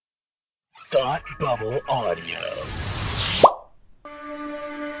Thought Bubble Audio.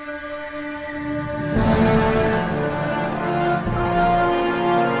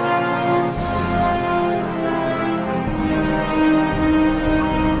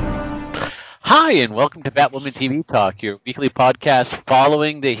 Hi, and welcome to Batwoman TV Talk, your weekly podcast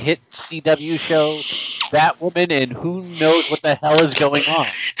following the hit CW show Batwoman and Who Knows What the Hell is Going On.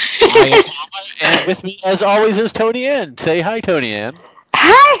 I am Alma, and with me, as always, is Tony Ann. Say hi, Tony Ann.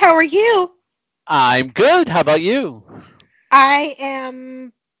 Hi, how are you? I'm good. How about you? I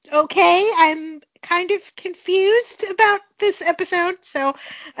am okay. I'm kind of confused about this episode, so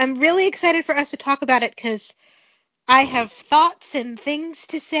I'm really excited for us to talk about it because I have thoughts and things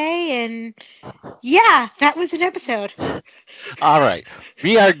to say, and yeah, that was an episode. All right.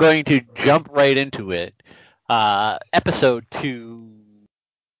 We are going to jump right into it. Episode 2,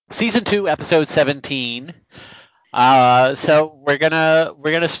 Season 2, Episode 17. So we're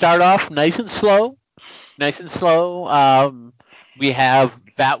gonna start off nice and slow. We have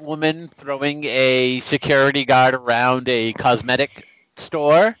Batwoman throwing a security guard around a cosmetic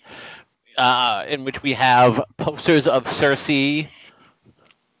store, in which we have posters of Cersei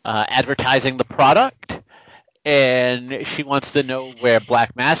advertising the product, and she wants to know where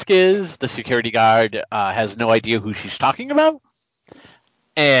Black Mask is. The security guard has no idea who she's talking about,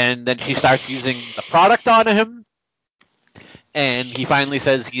 and then she starts using the product on him, and he finally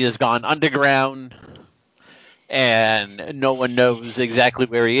says he has gone underground and no one knows exactly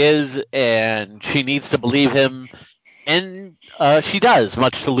where he is, and she needs to believe him, and she does,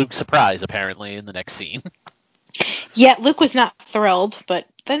 much to Luke's surprise, apparently, in the next scene. Yeah, Luke was not thrilled, but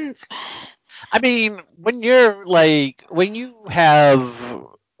then I mean, when you have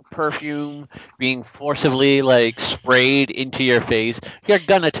perfume being forcibly sprayed into your face, you're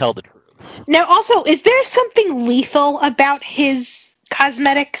gonna tell the truth. now also, is there something lethal about his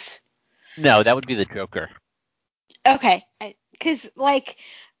cosmetics? No, that would be the Joker. Okay, because I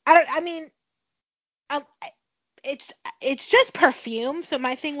mean, um, it's just perfume. So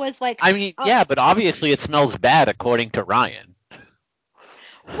my thing was like, I mean, yeah, but obviously it smells bad according to Ryan.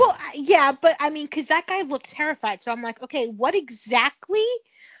 well, yeah, but I mean, because that guy looked terrified. So I'm like, okay, what exactly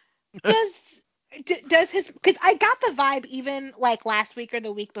does his? Because I got the vibe even like last week or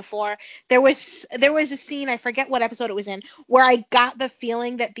the week before. There was a scene, I forget what episode it was in, where I got the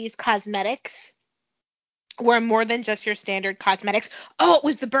feeling that these cosmetics were more than just your standard cosmetics. Oh, it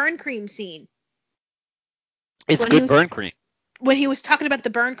was the burn cream scene. It's good burn cream. When he was talking about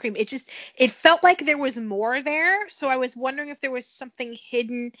the burn cream, it felt like there was more there. So I was wondering if there was something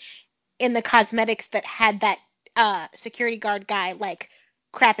hidden in the cosmetics that had that security guard guy like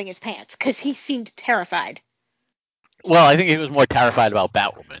crapping his pants because he seemed terrified. Well, I think he was more terrified about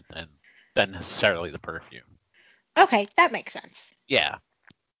Batwoman than necessarily the perfume. Okay, that makes sense. Yeah.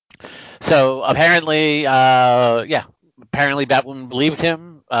 So apparently, apparently Batwoman believed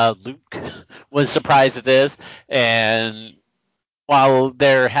him. Luke was surprised at this, and while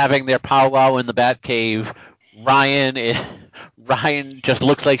they're having their powwow in the Batcave, Ryan just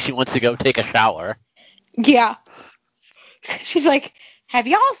looks like she wants to go take a shower. Yeah. She's like, have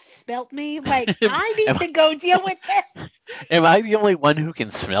y'all smelt me? Like, I need to go deal with this. Am I the only one who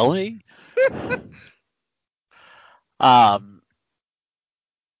can smell me? Yeah.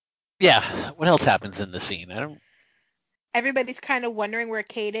 What else happens in the scene? Everybody's kind of wondering where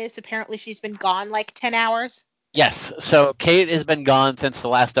Kate is. Apparently, she's been gone like 10 hours. Yes. So Kate has been gone since the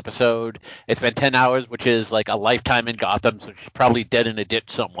last episode. It's been 10 hours, which is like a lifetime in Gotham, so she's probably dead in a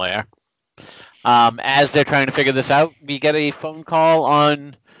ditch somewhere. As they're trying to figure this out, we get a phone call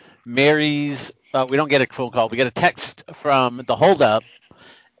on Mary's. We don't get a phone call. We get a text from the holdup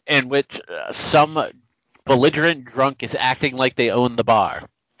in which some belligerent drunk is acting like they own the bar.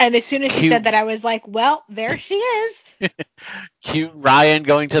 And as soon as she said that, I was like, well, there she is. Cute Ryan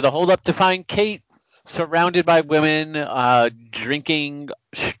going to the holdup to find Kate surrounded by women, drinking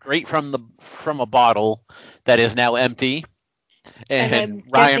straight from a bottle that is now empty. And I'm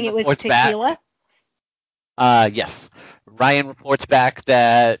Ryan guessing it was reports tequila. Yes. Ryan reports back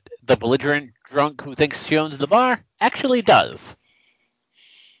that the belligerent drunk who thinks she owns the bar actually does.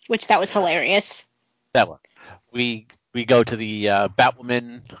 Which that was hilarious. That one. We go to the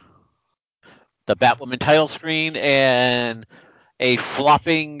Batwoman title screen and a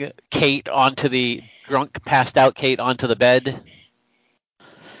flopping Kate onto the drunk, passed out Kate onto the bed.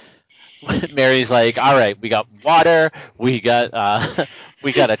 Mary's like, all right, we got water, we got a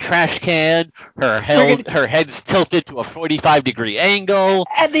trash can. Her head's tilted to a 45-degree angle.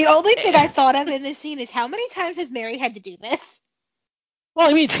 And the only thing I thought of in this scene is how many times has Mary had to do this? Well,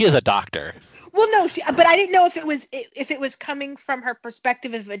 I mean, she is a doctor. Well, no, but I didn't know if it was coming from her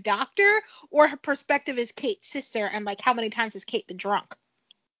perspective as a doctor or her perspective as Kate's sister, and like how many times has Kate been drunk?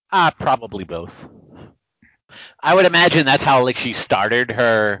 Probably both. I would imagine that's how like she started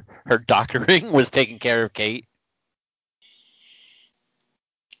her doctoring, was taking care of Kate.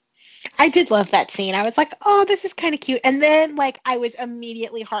 I did love that scene. I was like, oh, this is kind of cute, and then like I was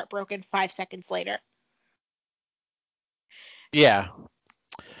immediately heartbroken 5 seconds later. Yeah.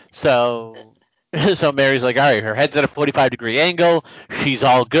 So so Mary's like, all right, her head's at a 45-degree angle. She's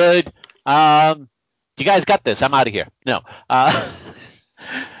all good. You guys got this. I'm out of here. No.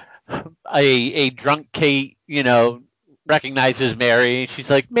 A drunk Kate, recognizes Mary. She's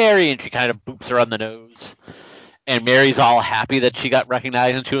like, Mary, and she kind of boops her on the nose. And Mary's all happy that she got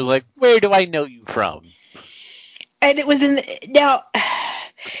recognized, and she was like, where do I know you from? And it was now.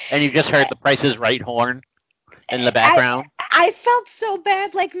 And you just heard the Price is Right horn in the I background. I felt so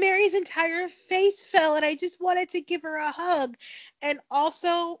bad, like Mary's entire face fell, and I just wanted to give her a hug. And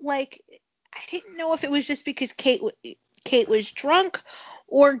also, like, I didn't know if it was just because Kate was drunk,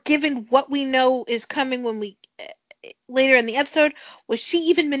 or given what we know is coming when we later in the episode, was she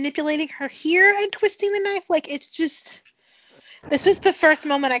even manipulating her here and twisting the knife? Like, it's just this was the first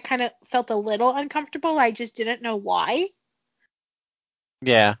moment I kind of felt a little uncomfortable. I just didn't know why.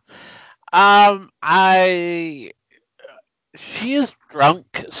 Yeah. I She is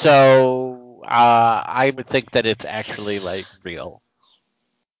drunk, so I would think that it's actually like real.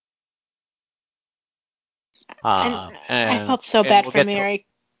 And I And felt so and bad we'll for get to Mary.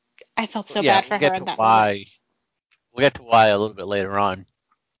 I felt so yeah, bad we'll for her get in to that moment. why we'll get to why a little bit later on.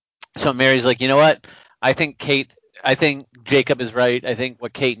 So Mary's like, you know what? I think Kate I think Jacob is right. I think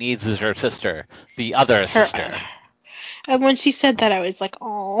what Kate needs is her sister, the other Her, sister. and when she said that, I was like,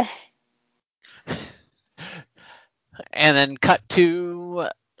 oh. And then cut to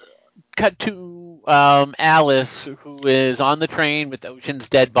Alice, who is on the train with Ocean's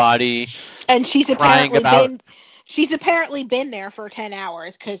dead body, And crying about. she's apparently been there for 10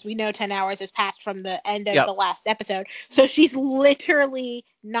 hours, because we know 10 hours has passed from the end of Yep. the last episode. So she's literally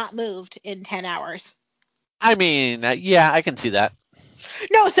not moved in 10 hours. I mean, yeah, I can see that.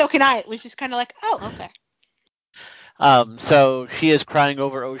 No, so can I. It was just kind of like, oh, okay. So she is crying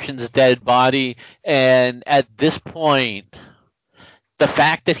over Ocean's dead body, and at this point, the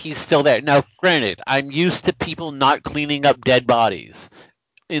fact that he's still there. Now, granted, I'm used to people not cleaning up dead bodies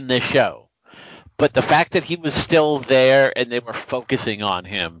in this show, but the fact that he was still there and they were focusing on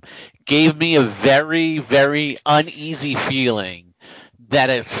him gave me a very, very uneasy feeling that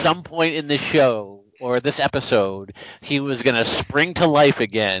at some point in the show or this episode, he was going to spring to life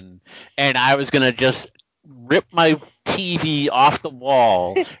again, and I was going to just rip my TV off the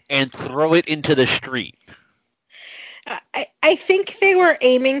wall and throw it into the street. I think they were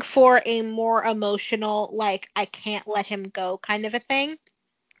aiming for a more emotional, like, I can't let him go kind of a thing.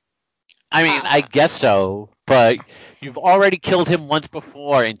 I mean, I guess so, but you've already killed him once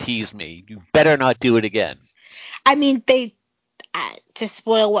before and teased me. You better not do it again. I mean, to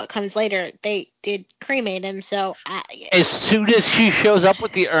spoil what comes later, they did cremate him, so As soon as she shows up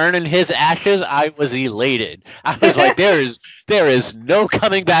with the urn and his ashes, I was elated. I was like, there is no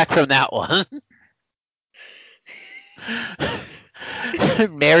coming back from that one.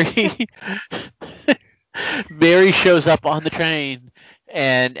 Mary Mary shows up on the train,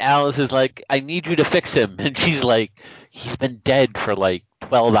 and Alice is like, I need you to fix him. And she's like, he's been dead for like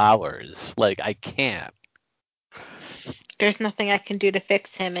 12 hours. Like, I can't. there's nothing I can do to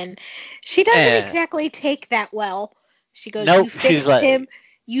fix him. And she doesn't And exactly take that well. She goes, you nope, she's fix him,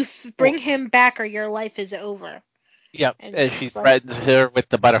 like, bring well, him back, or your life is over. yep. And And she it's like, threatens her with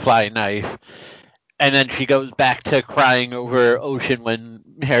the butterfly knife. And then she goes back to crying over Ocean when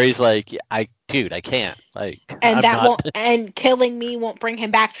Harry's like, dude, I can't. Like, and I'm that not. won't, and killing me won't bring him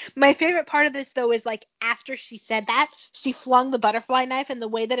back. My favorite part of this, though, is like after she said that, she flung the butterfly knife, and the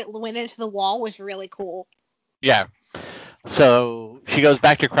way that it went into the wall was really cool. Yeah. So she goes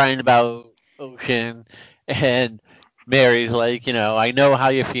back to crying about Ocean, and Mary's like, I know how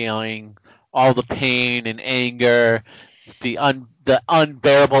you're feeling, all the pain and anger, the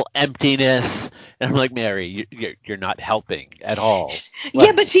unbearable emptiness. And I'm like, Mary, you're not helping at all.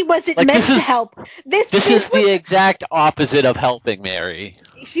 Yeah, but she wasn't Like meant to help. this This is was the exact opposite of helping, Mary.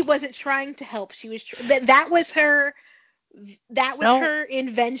 She wasn't trying to help. She was that was her. That was No, her in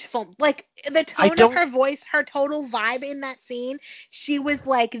vengeful, like the I tone of don't. her voice, her total vibe in that scene. She was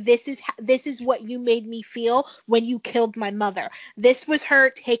like, this is what you made me feel when you killed my mother. This was her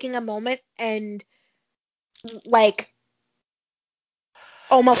taking a moment and like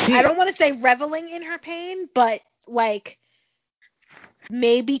almost, I See, don't want to say reveling in her pain, but like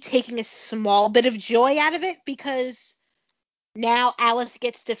maybe taking a small bit of joy out of it because now Alice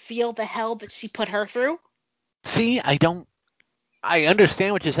gets to feel the hell that she put her through. See, I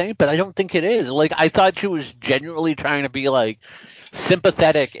understand what you're saying, but I don't think it is. Like, I thought she was genuinely trying to be, like,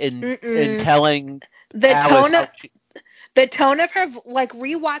 sympathetic in telling The Alice tone how of the tone of her, like,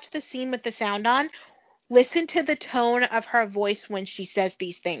 rewatch the scene with the sound on. Listen to the tone of her voice when she says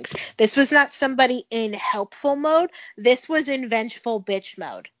these things. This was not somebody in helpful mode. This was in vengeful bitch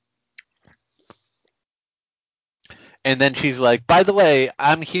mode. And then she's like, by the way,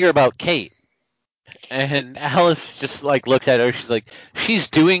 I'm here about Kate. And Alice just, like, looks at her. She's like, she's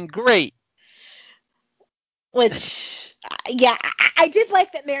doing great. Which, yeah, I did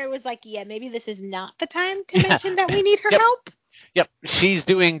like that Mary was like, yeah, maybe this is not the time to mention that we need her help. Yep, she's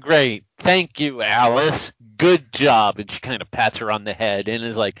doing great. Thank you, Alice. Good job. And she kind of pats her on the head and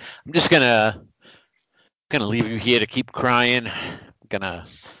is like, I'm just gonna leave you here to keep crying. I'm gonna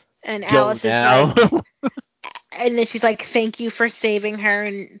And go Alice now. is like, and then she's like, thank you for saving her.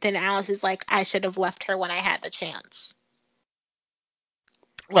 And then Alice is like, I should have left her when I had the chance.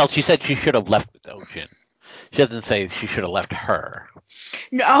 Well, she said she should have left with Ocean. She doesn't say she should have left her.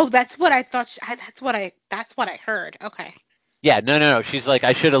 No, that's what I thought. That's what I heard. Okay. Yeah, no. She's like,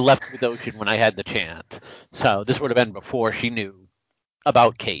 I should have left with Ocean when I had the chance. So this would have been before she knew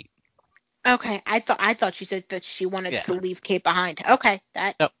about Kate. Okay, I thought she said that she wanted to leave Kate behind. Okay,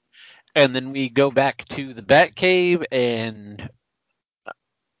 that. No. And then we go back to the Batcave, and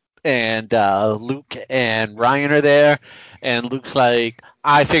Luke and Ryan are there, and Luke's like,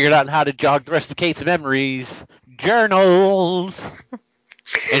 I figured out how to jog the rest of Kate's memories. Journals.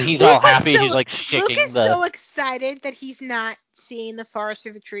 And he's all happy. He's like shaking Luke is so excited that he's not seeing the forest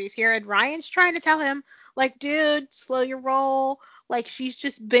through the trees here, and Ryan's trying to tell him, like, dude, slow your roll. Like, she's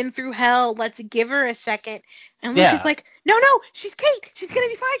just been through hell. Let's give her a second. And Luke is like, no, she's Kate. She's gonna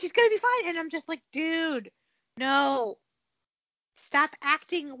be fine. She's gonna be fine. And I'm just like, dude, no. Stop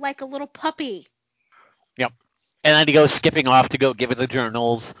acting like a little puppy. Yep. And then he goes skipping off to go give her the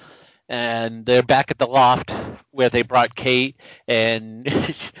journals. And they're back at the loft where they brought Kate. And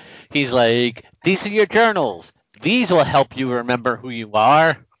he's like, these are your journals. These will help you remember who you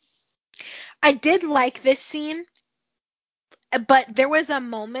are. I did like this scene, but there was a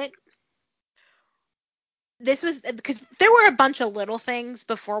moment. This was because there were a bunch of little things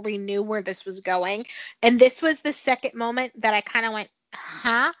before we knew where this was going. And this was the second moment that I kind of went,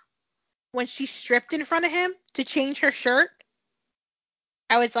 huh? When she stripped in front of him to change her shirt.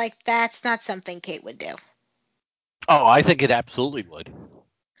 I was like, that's not something Kate would do. Oh, I think it absolutely would.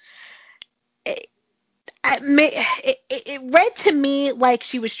 It read to me like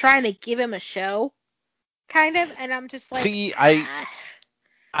she was trying to give him a show, kind of, and I'm just like, see, I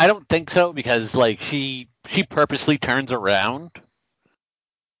don't think so because like she purposely turns around,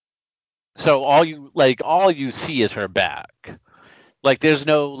 so all you see is her back. Like there's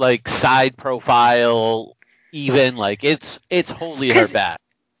no like side profile, even like it's wholly her back.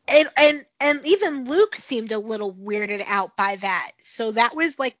 And even Luke seemed a little weirded out by that. So that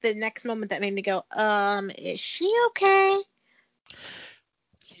was like the next moment that made me go, is she okay?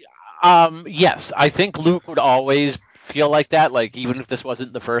 Yes, I think Luke would always feel like that, like even if this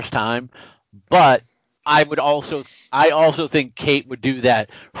wasn't the first time. But I also think Kate would do that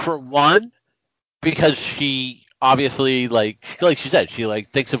for one because she obviously like she said she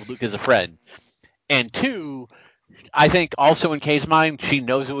like thinks of Luke as a friend, and two, I think also in Kate's mind she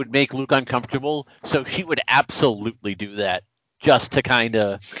knows it would make Luke uncomfortable, so she would absolutely do that just to kind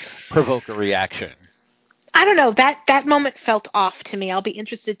of provoke a reaction. I don't know. That moment felt off to me. I'll be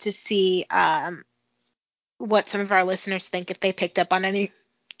interested to see what some of our listeners think if they picked up on any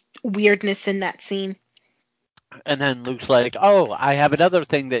weirdness in that scene. And then Luke's like, "Oh, I have another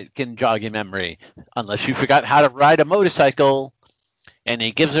thing that can jog your memory, unless you forgot how to ride a motorcycle." And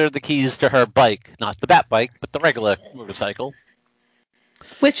he gives her the keys to her bike, not the Bat bike, but the regular motorcycle.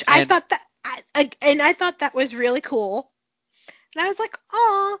 Which I thought I thought that was really cool. And I was like,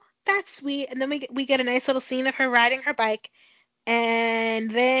 "Oh, that's sweet." And then we get a nice little scene of her riding her bike. And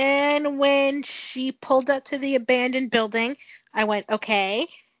then when she pulled up to the abandoned building, I went, "Okay,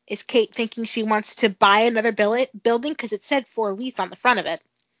 is Kate thinking she wants to buy another building because it said for lease on the front of it?"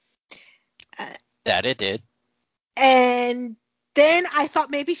 That it did. And then I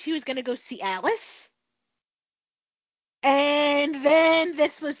thought maybe she was going to go see Alice. And then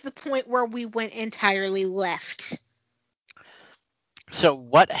this was the point where we went entirely left. So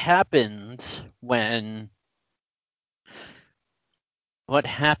what happens when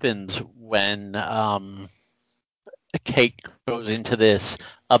Kate goes into this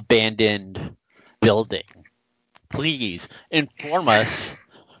abandoned building? Please inform us,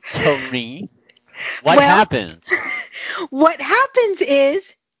 Tony. What Well, happens? what happens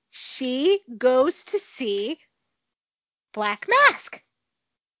is she goes to see Black Mask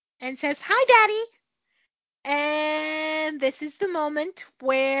and says, "Hi, Daddy." And this is the moment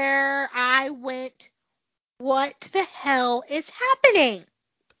where I went, what the hell is happening?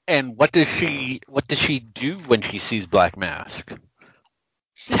 And what does she do when she sees Black Mask?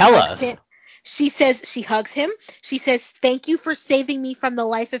 She Tell hugs us. him. She hugs him. She says, "Thank you for saving me from the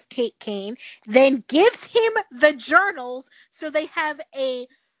life of Kate Kane." Then gives him the journals so they have a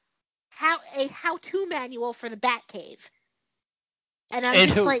how-to manual for the Batcave. And I'm And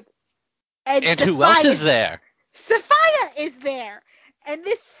just who like, and and who else is there? Sophia is there. And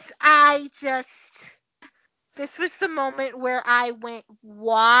this was the moment where I went,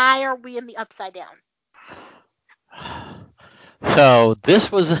 why are we in the Upside Down? So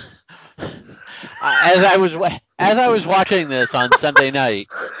this was as I was watching this on Sunday night.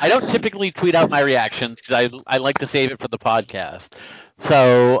 I don't typically tweet out my reactions because I like to save it for the podcast.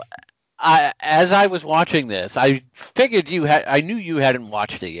 So as I was watching this, I figured I knew you hadn't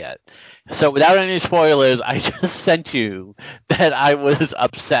watched it yet. So without any spoilers, I just sent you that I was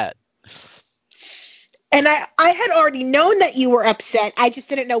upset. And I had already known that you were upset. I just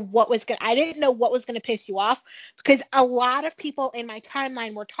didn't know I didn't know what was gonna piss you off, because a lot of people in my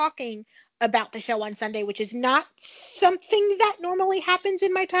timeline were talking about the show on Sunday, which is not something that normally happens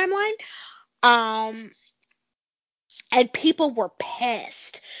in my timeline. And people were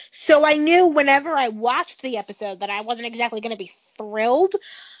pissed. So I knew whenever I watched the episode that I wasn't exactly gonna be thrilled.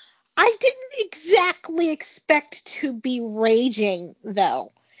 I didn't exactly expect to be raging,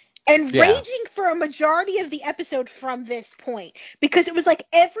 though. And Yeah. raging for a majority of the episode from this point, because it was like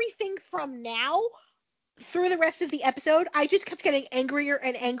everything from now through the rest of the episode, I just kept getting angrier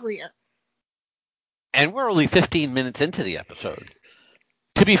and angrier. And we're only 15 minutes into the episode.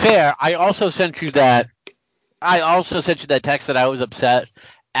 To be fair, I also sent you that text that I was upset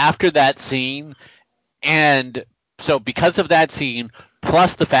after that scene. And so because of that scene,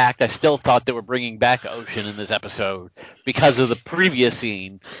 plus the fact I still thought they were bringing back Ocean in this episode because of the previous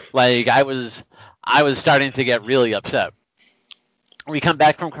scene, like I was starting to get really upset. We come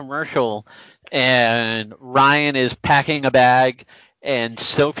back from commercial, and Ryan is packing a bag, and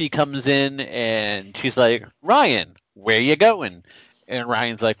Sophie comes in, and she's like, "Ryan, where you going?" And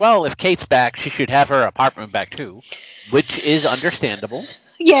Ryan's like, "Well, if Kate's back, she should have her apartment back too," which is understandable.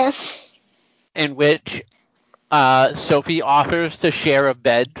 Yes. In which Sophie offers to share a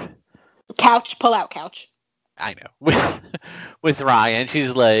bed. Couch, pull out couch. I know with Ryan.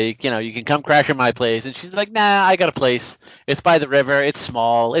 She's like, you can come crash at my place, and she's like, "Nah, I got a place. It's by the river. It's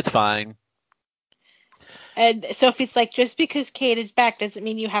small. It's fine." And Sophie's like, just because Kate is back doesn't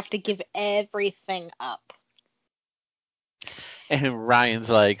mean you have to give everything up. And Ryan's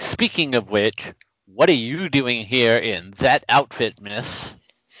like, "Speaking of which, what are you doing here in that outfit, miss?"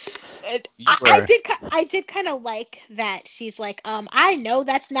 You were I did kind of like that she's like, I know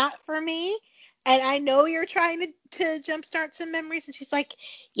that's not for me, and I know you're trying to jumpstart some memories. And she's like,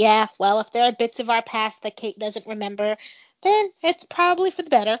 yeah, well, if there are bits of our past that Kate doesn't remember, then it's probably for the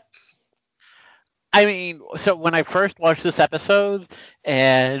better. I mean, so when I first watched this episode,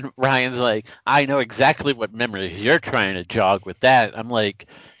 and Ryan's like, "I know exactly what memories you're trying to jog with that," I'm like,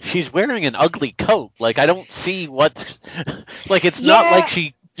 she's wearing an ugly coat. Like, I don't see what's like. It's not like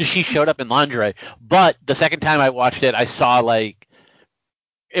Yeah, she showed up in lingerie. But the second time I watched it, I saw like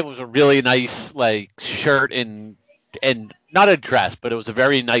it was a really nice like shirt and not a dress, but it was a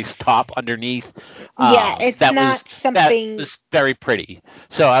very nice top underneath. yeah, it's That not something. was very pretty.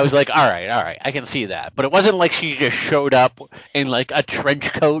 So I was like, all right, I can see that. But it wasn't like she just showed up in like a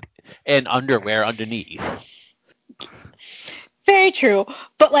trench coat and underwear underneath. Very true.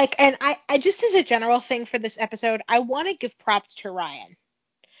 But like, and I just as a general thing for this episode, I want to give props to Ryan,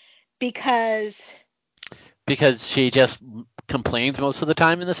 because Because she just complains most of the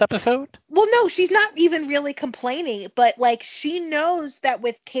time in this episode. well, no, she's not even really complaining, but like she knows that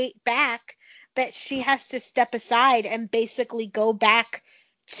with Kate back, that she has to step aside and basically go back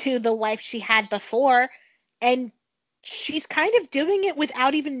to the life she had before, and she's kind of doing it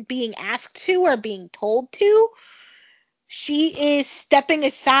without even being asked to or being told to. She is stepping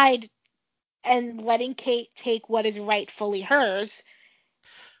aside and letting Kate take what is rightfully hers,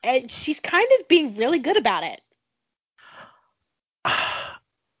 and she's kind of being really good about it.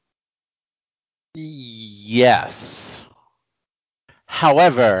 Yes.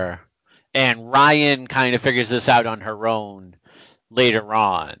 However, and Ryan kind of figures this out on her own later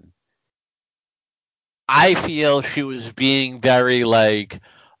on. I feel she was being very like,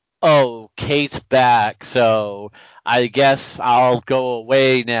 oh, Kate's back, so I guess I'll go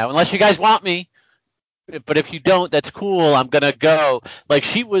away now, unless you guys want me. But if you don't, that's cool. I'm gonna go. Like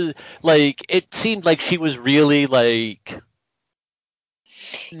she was, like it seemed like she was really like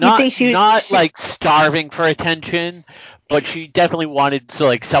You not think not like starving for attention, but she definitely wanted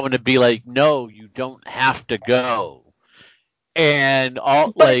like someone to be like, no, you don't have to go, and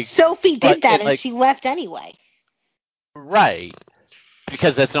all but like, Sophie but did that it and like she left anyway. right.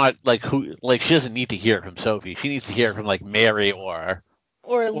 Because that's not like who like she doesn't need to hear it from Sophie. She needs to hear it from like Mary Or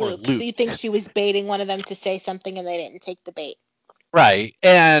or Luke. So Luke. you think she was baiting one of them to say something and they didn't take the bait? Right.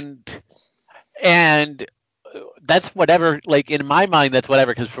 And that's whatever, like in my mind that's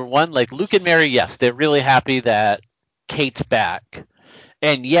whatever, because for one, like Luke and Mary, yes, they're really happy that Kate's back.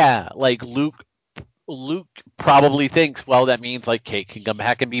 And yeah, like Luke probably thinks, well, that means like Kate can come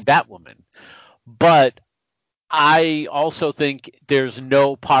back and be Batwoman. But I also think there's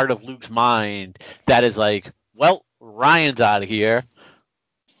no part of Luke's mind that is like, well, Ryan's out of here.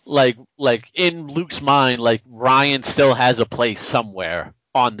 Like in Luke's mind, like Ryan still has a place somewhere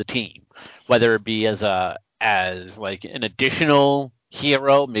on the team, whether it be as like an additional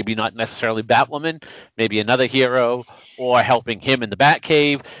hero, maybe not necessarily Batwoman, maybe another hero, or helping him in the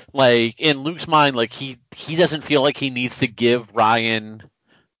Batcave. Like in Luke's mind, like he doesn't feel like he needs to give Ryan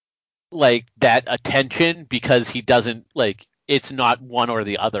like that attention because he doesn't like it's not one or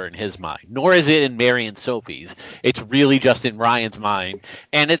the other in his mind, nor is it in Mary and Sophie's. It's really just in Ryan's mind,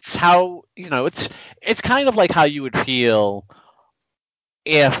 and it's how it's kind of like how you would feel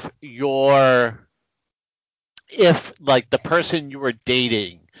if if like the person you were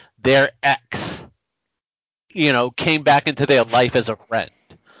dating, their ex, came back into their life as a friend.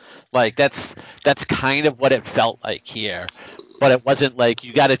 Like that's kind of what it felt like here, but it wasn't like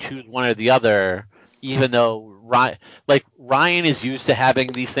you got to choose one or the other. Even though Ryan is used to having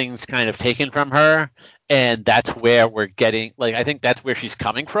these things kind of taken from her, and that's where we're getting like I think that's where she's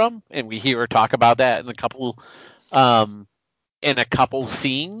coming from, and we hear her talk about that um in a couple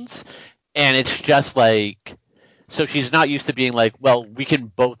scenes, and it's just like so she's not used to being like, well, we can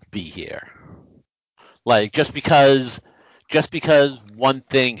both be here. Like just because one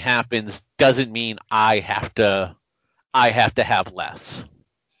thing happens doesn't mean I have to have less.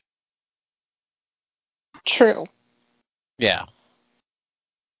 True. Yeah.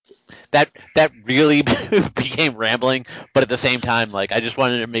 That really became rambling, but at the same time, like I just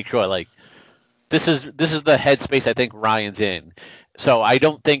wanted to make sure like this is the headspace I think Ryan's in. So I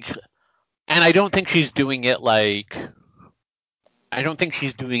don't think she's doing it like I don't think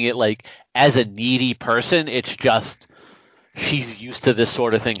she's doing it like as a needy person. It's just she's used to this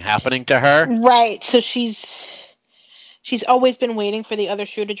sort of thing happening to her. Right. So she's always been waiting for the other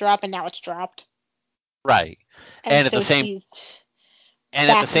shoe to drop and now it's dropped. Right. And And at the so same she's and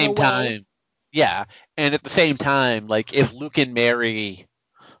at the backing same away. time, yeah. And at the same time, like if Luke and Mary,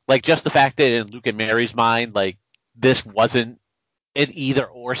 like just the fact that in Luke and Mary's mind, like this wasn't an either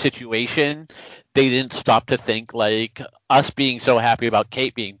or situation, they didn't stop to think like us being so happy about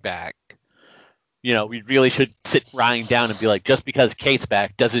Kate being back. We really should sit Ryan down and be like, just because Kate's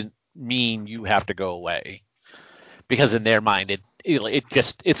back doesn't mean you have to go away. Because in their mind,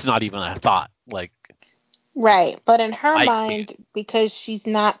 it's not even a thought. Like Right. But in her I can't. mind, because she's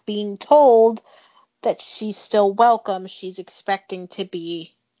not being told that she's still welcome, she's expecting to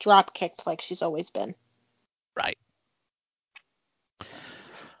be drop kicked like she's always been. Right.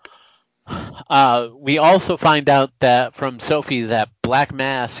 We also find out that from Sophie that Black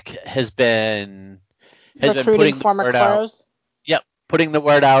Mask has been Recruiting putting the former word out. crows. Yep, putting the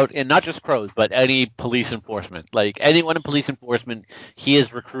word out, and not just crows, but any police enforcement. Like anyone in police enforcement, he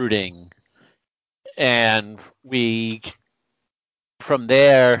is recruiting, and we from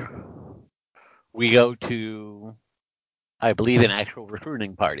there we go to, I believe, an actual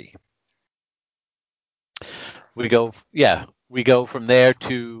recruiting party. We go from there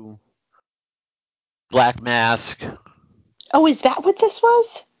to Black Mask. Oh, is that what this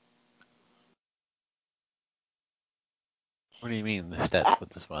was? What do you mean? I, That's what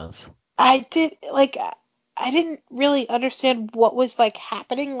this was. I did like I didn't really understand what was like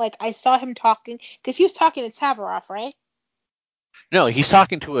happening. Like I saw him talking because he was talking to Tavaroff, right? No, he's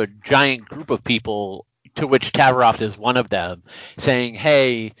talking to a giant group of people, to which Tavaroff is one of them, saying,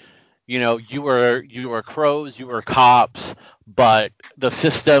 "Hey, you were crows, you were cops, but the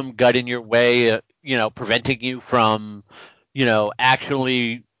system got in your way, preventing you from,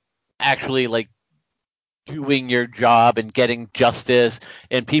 actually like doing your job and getting justice,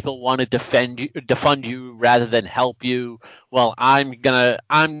 and people want to defund you rather than help you. Well, I'm gonna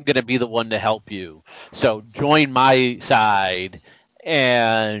be the one to help you. So join my side,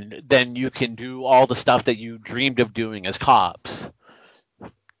 and then you can do all the stuff that you dreamed of doing as cops.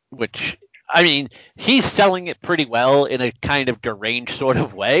 Which, I mean, he's selling it pretty well in a kind of deranged sort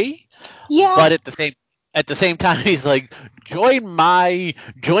of way, Yeah, but at the same time he's like, join my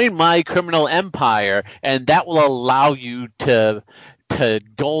criminal empire, and that will allow you to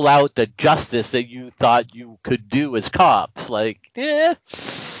dole out the justice that you thought you could do as cops. Like, I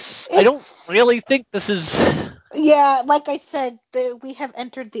don't it's really think this is. yeah. Like I said, we have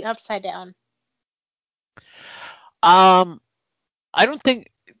entered the upside down. um I don't think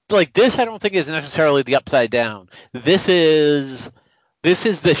like this. I don't think is necessarily the upside down. This is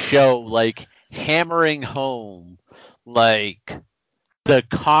the show like hammering home like the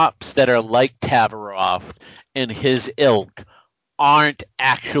cops that are like Tavaroff and his ilk aren't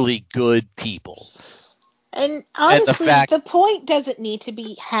actually good people. And And the honestly, fact the point doesn't need to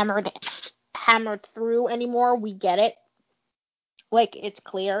be hammered through anymore. We get it. Like it's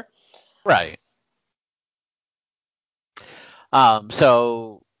clear. right.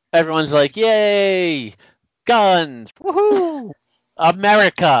 So everyone's like, "Yay! Guns! Woohoo!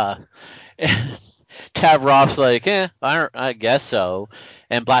 America!" And Tavaroff's like, I guess so.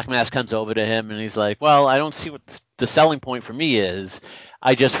 And Black Mask comes over to him and he's like, well, I don't see what the selling point for me is.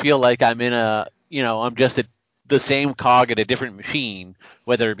 I just feel like I'm just the same cog at a different machine,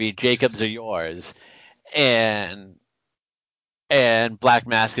 whether it be Jacob's or yours. And Black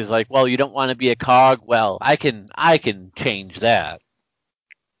Mask is like, well, you don't want to be a cog. Well, I can change that.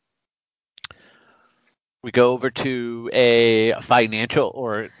 We go over to a financial,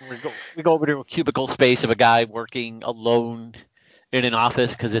 or we go over to a cubicle space of a guy working alone in an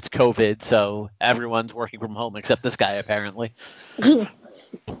office because it's COVID, so everyone's working from home except this guy apparently.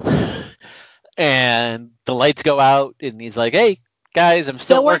 And the lights go out, and he's like, "Hey guys, I'm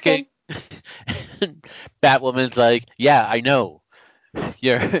still Still working." working. And Batwoman's like, "Yeah, I know.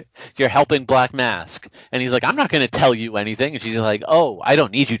 You're you're helping Black Mask." And he's like, "I'm not going to tell you anything." And she's like, "Oh, I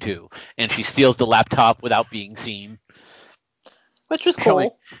don't need you to." And she steals the laptop without being seen. Which was Showing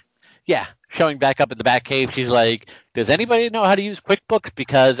cool. Yeah, showing back up in the Batcave, she's like, "Does anybody know how to use QuickBooks?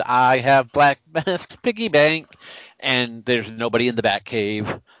 Because I have Black Mask's piggy bank." And there's nobody in the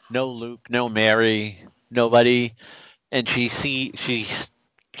Batcave. No Luke, no Mary, nobody. And she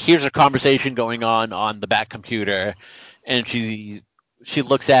hears a conversation going on the Bat computer, and she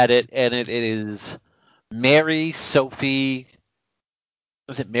looks at it, and it is Mary, Sophie.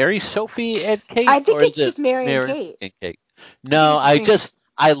 Was it Mary, Sophie, and I Kate, think or is it's it just Mary and Mary Kate. and Kate? I think No, it's just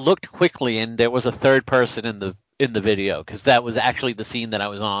Mary. I looked quickly, and there was a third person in the video because that was actually the scene that I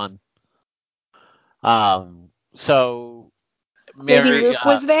was on. So Maybe Mary, Luke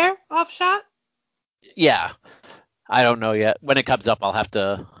was there off shot. yeah, I don't know yet. When it comes up,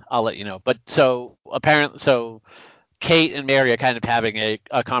 I'll let you know. But so Kate and Mary are kind of having a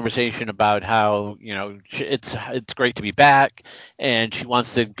conversation about how it's great to be back, and she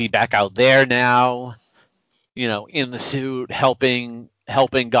wants to be back out there now, in the suit, helping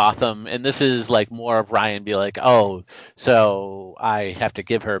Gotham. And this is like more of Ryan be like, oh, so I have to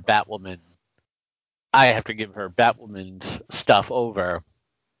give her Batwoman's stuff over.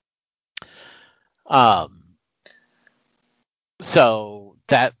 Um, so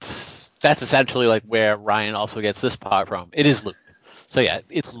that's essentially like where Ryan also gets this part from. It is Luke. So yeah,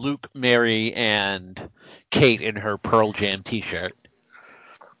 it's Luke, Mary, and Kate in her Pearl Jam T-shirt.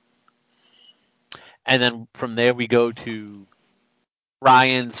 And then from there we go to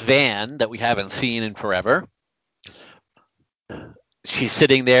Ryan's van that we haven't seen in forever. She's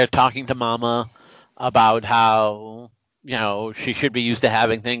sitting there talking to Mama about how she should be used to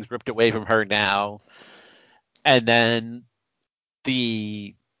having things ripped away from her now. And then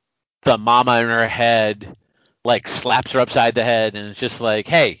the the mama in her head like slaps her upside the head, and it's just like,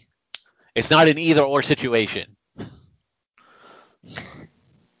 hey, it's not an either or situation.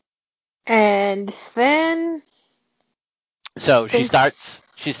 And then So things.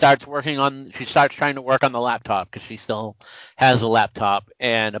 she starts trying to work on the laptop because she still has a laptop,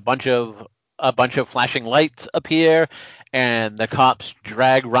 and a bunch of flashing lights appear, and the cops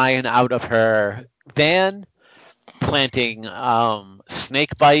drag Ryan out of her van, planting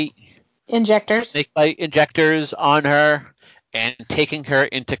Injectors. snake bite injectors on her, and taking her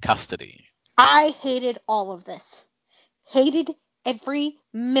into custody. I hated all of this. Hated every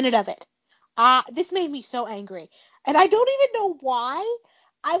minute of it. This made me so angry. And I don't even know why.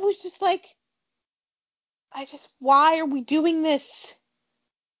 I was just like, why are we doing this?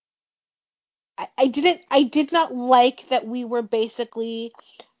 I did not like that we were basically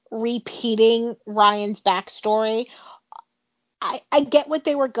repeating Ryan's backstory I get what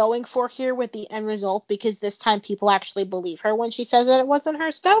they were going for here with the end result, because this time people actually believe her when she says that it wasn't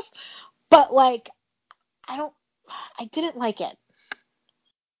her stuff. But like, I didn't like it.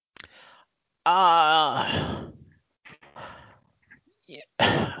 I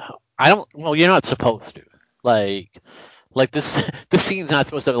don't. Well, you're not supposed to. Like this. This scene's not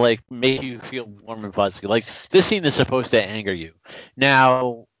supposed to like make you feel warm and fuzzy. Like this scene is supposed to anger you.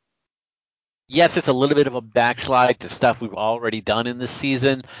 Now, yes, it's a little bit of a backslide to stuff we've already done in this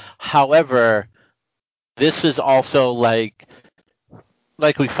season. However, this is also like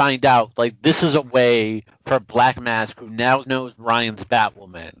we find out, like this is a way for Black Mask, who now knows Ryan's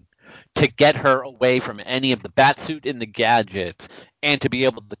Batwoman, to get her away from any of the Batsuit and the gadgets, and to be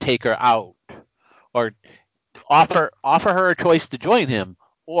able to take her out, or offer her a choice to join him,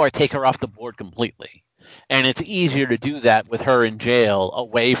 or take her off the board completely. And it's easier to do that with her in jail,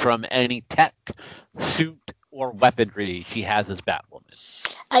 away from any tech, suit, or weaponry she has as Batwoman.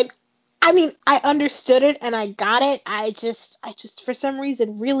 I mean, I understood it and I got it. I just for some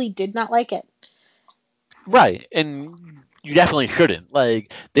reason really did not like it. Right, and you definitely shouldn't.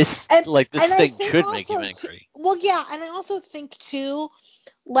 This thing should make you angry. Well, yeah, and I also think too,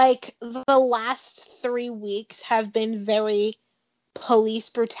 like the last 3 weeks have been very police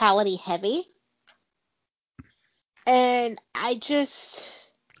brutality heavy, and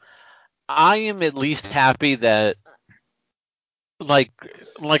I am at least happy that like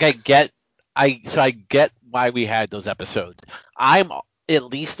like I get why we had those episodes. I'm at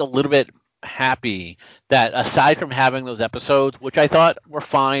least a little bit happy that aside from having those episodes, which I thought were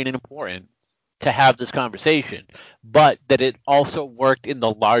fine and important to have this conversation, but that it also worked in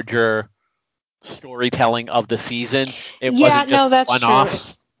the larger storytelling of the season. It yeah, wasn't just no, that's true.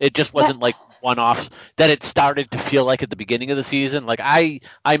 one-offs. It just That wasn't like one-offs that it started to feel like at the beginning of the season. Like I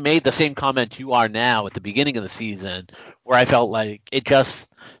made the same comment you are now at the beginning of the season, where I felt like it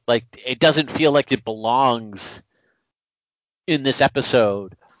doesn't feel like it belongs in this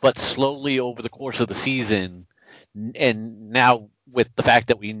episode, but slowly over the course of the season, and now with the fact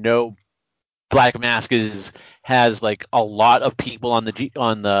that we know Black Mask has like a lot of people on the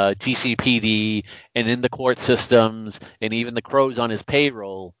GCPD and in the court systems, and even the Crows on his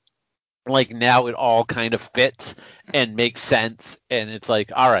payroll. Like now it all kind of fits and makes sense, and it's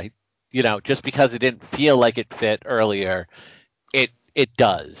like, all right, just because it didn't feel like it fit earlier, it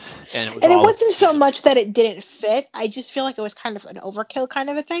does, and it was and it all wasn't so much that it didn't fit. I just feel like it was kind of an overkill kind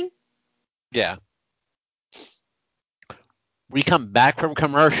of a thing. yeah. We come back from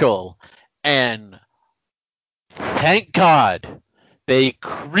commercial, and thank God they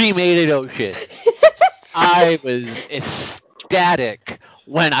cremated Ocean. I was ecstatic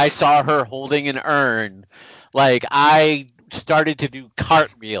when I saw her holding an urn. Like I started to do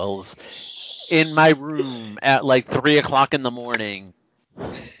cartwheels in my room at like 3 o'clock in the morning.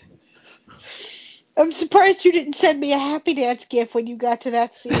 I'm surprised you didn't send me a Happy Dance gif when you got to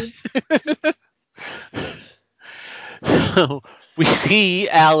that scene. So we see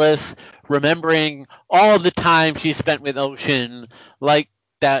Alice remembering all the time she spent with Ocean, like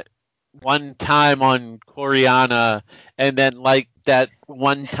that one time on Coriana, and then like that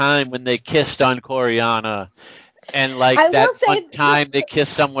one time when they kissed on Coriana, and like I that will one say, time they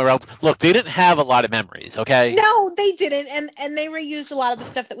kissed somewhere else. Look, they didn't have a lot of memories, okay? no, they didn't, and they reused a lot of the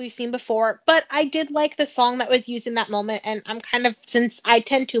stuff that we've seen before. But I did like the song that was used in that moment, and I'm kind of, since I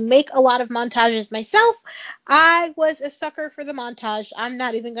tend to make a lot of montages myself, I was a sucker for the montage. I'm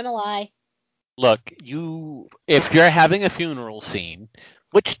not even gonna lie. Look, if you're having a funeral scene,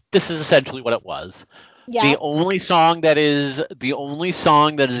 which this is essentially what it was, Yeah. the only song that is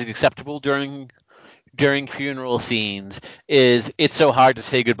acceptable during funeral scenes is "It's So Hard to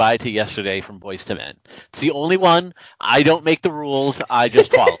Say Goodbye to Yesterday" from Boyz II Men. It's the only one. I don't make the rules. I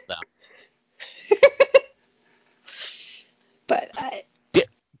just follow them. But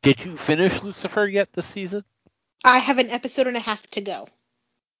Did you finish Lucifer yet this season? I have an episode and a half to go.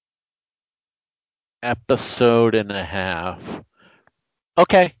 Episode and a half.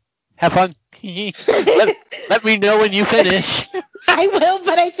 Okay. Have fun. let me know when you finish. I will,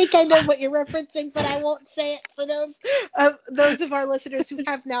 but I think I know what you're referencing, but I won't say it for those of our listeners who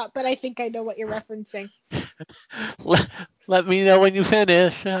have not, but I think I know what you're referencing. Let me know when you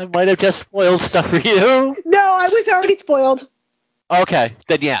finish. I might have just spoiled stuff for you. No, I was already spoiled. Okay,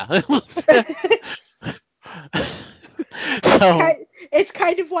 then yeah. It's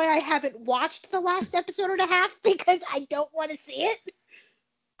kind of why I haven't watched the last episode and a half, because I don't want to see it.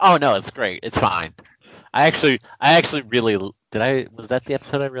 Oh no, it's great. It's fine. I actually really was that the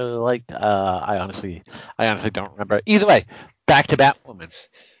episode I really liked? I honestly don't remember. Either way, back to Batwoman.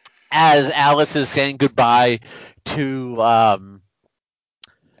 as Alice is saying goodbye to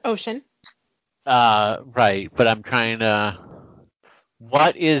Ocean. right, but I'm trying to.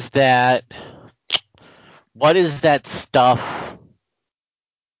 What is that? What is that stuff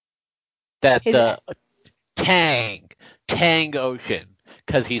that His. the Tang Ocean?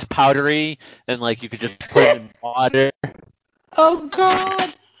 Because he's powdery and like you could just put him in water. Oh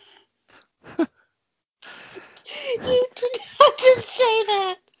God! You did not just say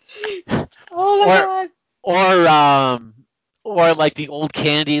that. Oh my Or God! or like the old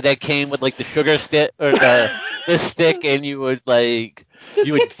candy that came with like the sugar stick or the stick, and you would like The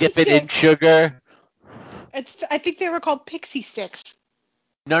you would pixie dip it in sticks. sugar. I think they were called pixie sticks.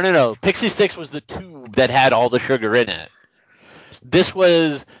 No. Pixie Sticks was the tube that had all the sugar in it. This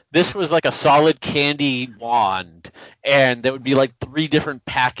was like a solid candy wand, and there would be like three different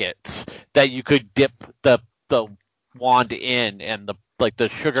packets that you could dip the wand in, and the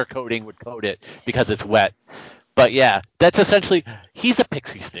sugar coating would coat it because it's wet. But yeah, that's essentially he's a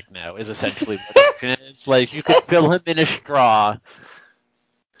pixie stick now. Is essentially what Ocean is. Like you could fill him in a straw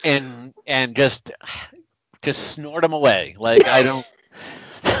and just snort him away. Like I don't.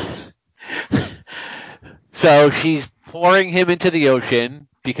 So she's pouring him into the ocean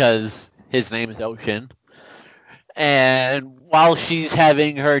because his name is Ocean. And while she's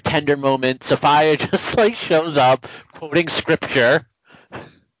having her tender moment, Sophia just like shows up quoting scripture.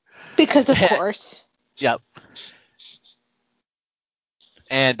 Because of course. Yep.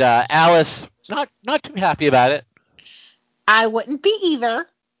 And Alice not too happy about it. I wouldn't be either.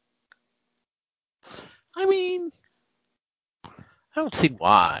 I mean, I don't see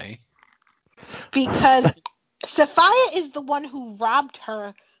why. Because Sophia is the one who robbed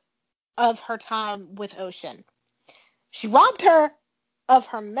her of her time with Ocean. She robbed her of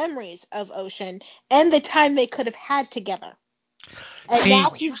her memories of Ocean and the time they could have had together. And See,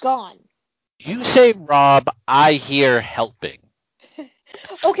 now he's gone. You say Rob, I hear helping.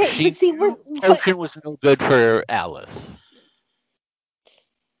 Okay, She but see, knew Ocean was no good for Alice.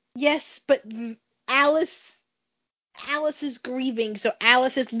 yes, but Alice is grieving, so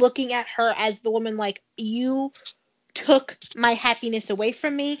Alice is looking at her as the woman like, you took my happiness away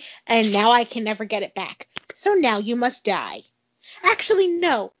from me, and now I can never get it back. So now you must die. Actually,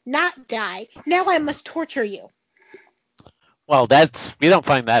 no, not die. Now I must torture you. Well, we don't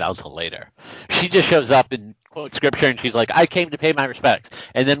find that out till later. She just shows up and quotes scripture, and she's like, "I came to pay my respects."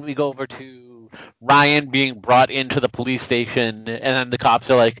 And then we go over to Ryan being brought into the police station, and then the cops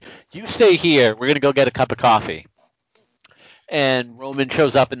are like, "You stay here. We're gonna go get a cup of coffee." And Roman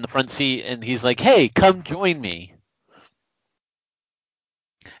shows up in the front seat, and he's like, "Hey, come join me."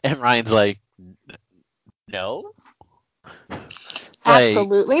 And Ryan's like, "No." Like,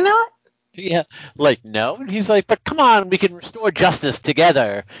 Absolutely not. yeah, like no. And he's like, "But come on, we can restore justice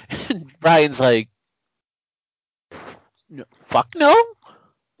together." And Ryan's like, no, "Fuck no."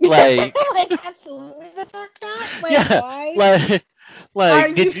 Like, Like, absolutely the fuck not. Like, yeah, why? like, Are like,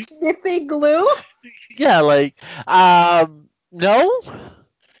 you did you? sniffing glue? Yeah, like, no,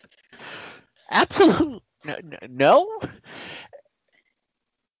 absolutely, no.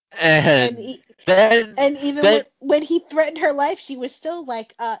 And And then, and even then, when he threatened her life, she was still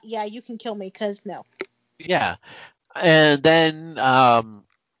like, yeah, you can kill me, cause no. yeah, and then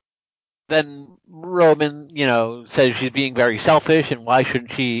Roman, says she's being very selfish, and why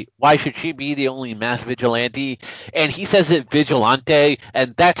should she be the only mass vigilante? And he says it vigilante,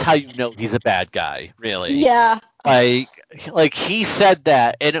 and that's how you know he's a bad guy, really. Yeah. Like, like he said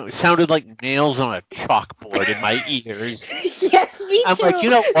that, and it sounded like nails on a chalkboard in my ears. Yeah, me I'm like, too. you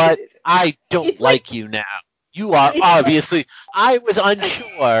know what? I don't It's like like you now. You are it's like obviously. I was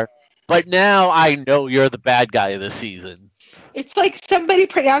unsure, but now I know you're the bad guy of the season. it's like somebody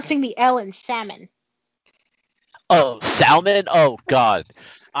pronouncing the L in salmon. Oh, Salmon? Oh, God.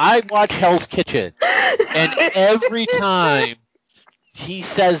 I watch Hell's Kitchen, and every time he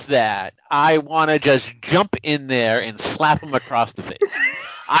says that, I want to just jump in there and slap him across the face.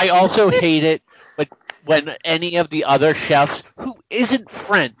 I also hate it when any of the other chefs who isn't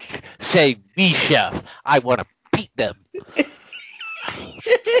French say "me chef." I want to beat them.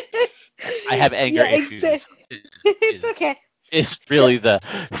 I have anger Yeah, issues. exactly. It's okay. Is So really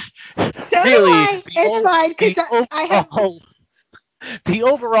so do really I. It's fine because the I have. overall the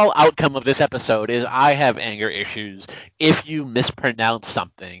overall outcome of this episode is I have anger issues if you mispronounce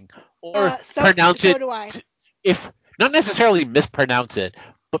something or So pronounce so it do I. if not necessarily mispronounce it,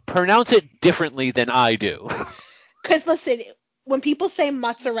 but pronounce it differently than I do. Because listen, when people say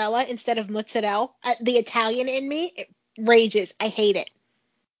mozzarella instead of mozzarella, the Italian in me it rages. I hate it.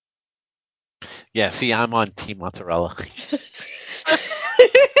 Yeah, see, I'm on Team Mozzarella.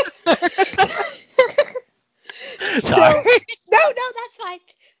 Sorry. No, that's fine.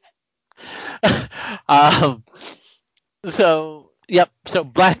 Yep. So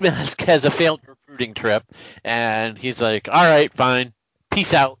Black Mask has a failed recruiting trip, and he's like, "All right, fine,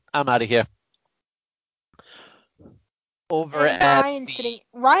 peace out. I'm out of here." Over And at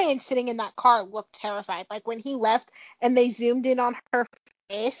Ryan sitting in that car looked terrified. Like when he left and they zoomed in on her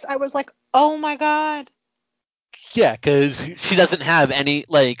face, I was like, "Oh my god." yeah, because she doesn't have any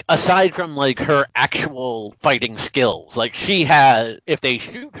aside from her actual fighting skills. Like she has, if they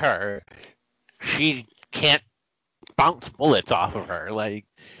shoot her, she can't bounce bullets off of her.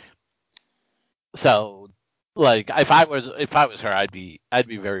 So, if I was her, I'd be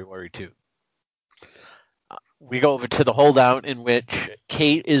very worried too. We go over to the holdout in which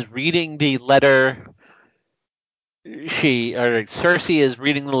Kate is reading the letter. Cersei is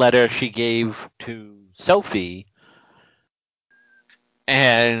reading the letter she gave to Sophie,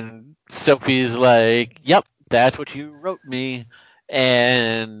 and Sophie's like, "Yep, that's what you wrote me."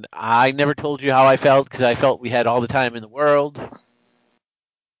 And I never told you how I felt because I felt we had all the time in the world.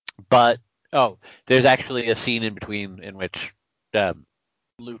 But there's actually a scene in between in which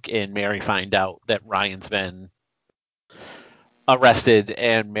Luke and Mary find out that Ryan's been arrested,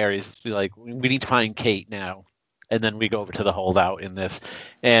 and Mary's like, "We need to find Kate now." And then we go over to the holdout in this,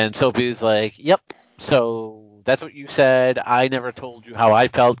 and Sophie's like, "Yep, so that's what you said. I never told you how I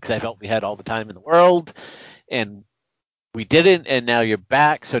felt because I felt we had all the time in the world, and we didn't, and now you're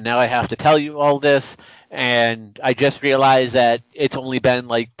back, so now I have to tell you all this. And I just realized that it's only been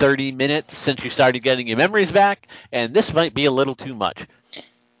 30 minutes since you started getting your memories back, and this might be a little too much."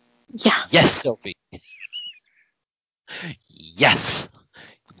 Yeah. Yes, Sophie. Yes.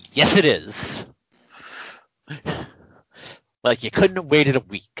 Yes, it is. You couldn't have waited a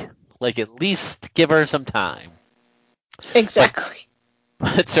week. At least give her some time. Exactly.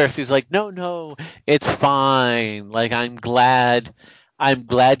 But Cersei's like, no, it's fine. I'm glad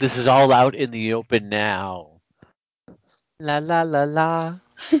this is all out in the open now. La la la la.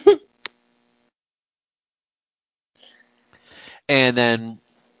 And then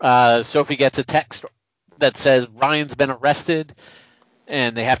Sophie gets a text that says Ryan's been arrested,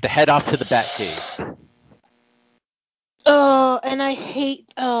 and they have to head off to the Batcave. Oh, and I hate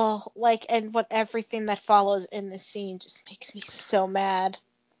and what everything that follows in this scene just makes me so mad.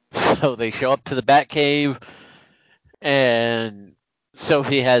 So they show up to the Batcave, and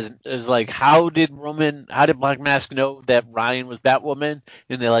Sophie is like, how did Black Mask know that Ryan was Batwoman?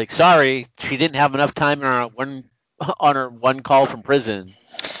 And they're like, sorry, she didn't have enough time on her one call from prison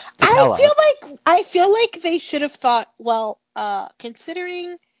to tell us. I feel like they should have thought,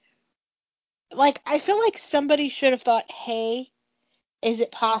 considering, I feel like somebody should have thought, hey, is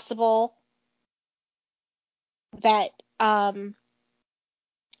it possible that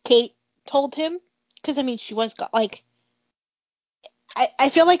Kate told him? Because I mean, she was I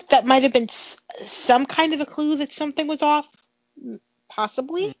feel like that might have been some kind of a clue that something was off,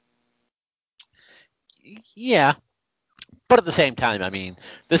 possibly. Yeah, but at the same time, I mean,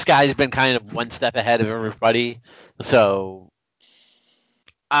 this guy's been kind of one step ahead of everybody, so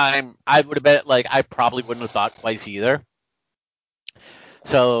I would have bet I probably wouldn't have thought twice either.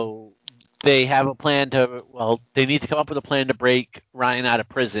 So they have a plan they need to come up with a plan to break Ryan out of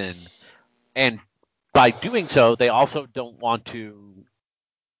prison, and by doing so, they also don't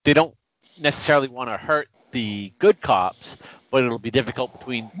necessarily want to hurt the good cops, but it'll be difficult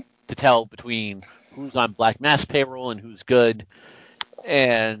to tell between who's on Black Mask payroll and who's good.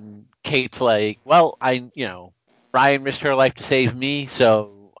 And Kate's like, well, Ryan risked her life to save me,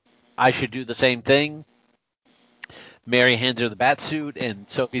 so I should do the same thing. Mary hands her the bat suit, and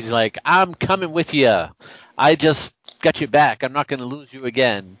Sophie's like, I'm coming with you. I just got you back. I'm not going to lose you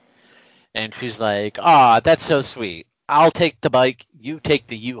again. And she's like, that's so sweet. I'll take the bike. You take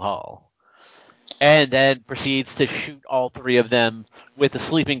the U-Haul. And then proceeds to shoot all three of them with a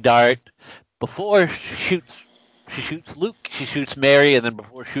sleeping dart. Before she shoots Luke, she shoots Mary, and then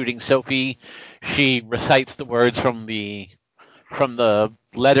before shooting Sophie, she recites the words from the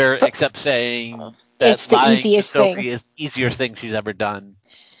letter, except saying that it's the easiest Sophie thing. is the easiest thing she's ever done.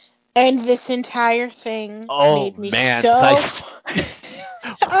 And this entire thing made me man, so.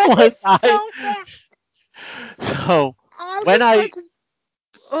 So I when was I like,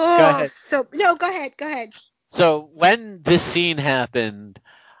 oh, go ahead. So no, go ahead. So when this scene happened,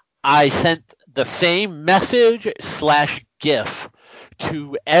 I sent the same message / GIF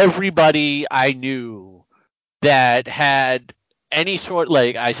to everybody I knew that had any sort.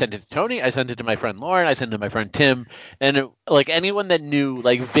 I sent it to Tony, I sent it to my friend Lauren, I sent it to my friend Tim, and anyone that knew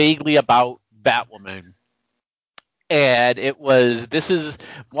vaguely about Batwoman. and this is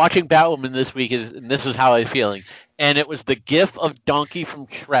watching Batwoman this week and this is how I'm feeling. And it was the gif of Donkey from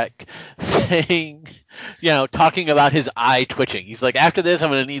Shrek saying, talking about his eye twitching. He's like, after this, I'm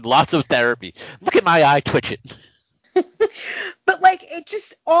going to need lots of therapy. Look at my eye twitching. But like, it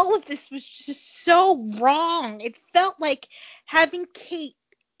just, all of this was just so wrong. It felt like having Kate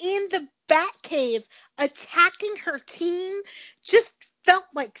in the Batcave attacking her team just felt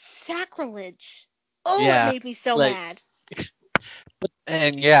like sacrilege. Oh, it Yeah, made me so like, mad.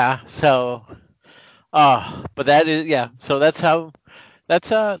 so, but that is, so that's how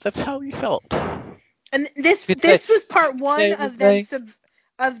we felt. And this You'd say, this was part you'd say one it was of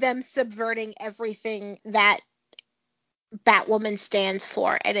like, them subverting everything that Batwoman stands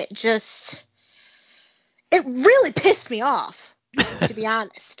for, and it really pissed me off, to be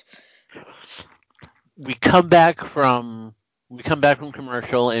honest. we come back from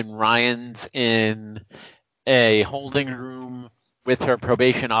commercial, and Ryan's in a holding room with her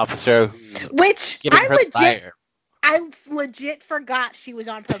probation officer who's Which giving her the fire. I legit forgot she was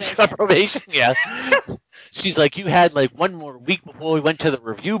on probation. On probation, yeah. She's like, you had like one more week before we went to the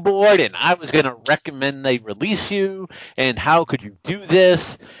review board, and I was gonna recommend they release you. And how could you do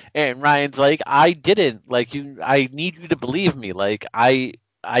this? And Ryan's like, I didn't. Like, I need you to believe me. Like, I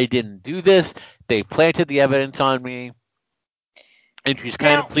didn't do this. They planted the evidence on me. And she's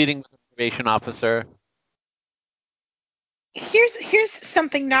kind of pleading with the probation officer. Here's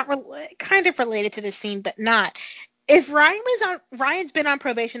something kind of related to this scene, but not. If Ryan's been on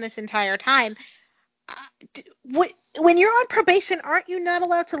probation this entire time, when you're on probation, aren't you not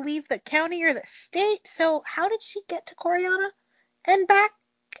allowed to leave the county or the state? So how did she get to Coryana and back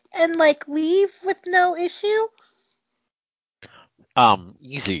and like leave with no issue?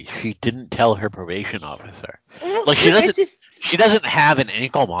 Easy. She didn't tell her probation officer. Well, Like, she doesn't have an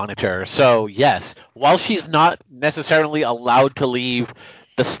ankle monitor. So yes, while she's not necessarily allowed to leave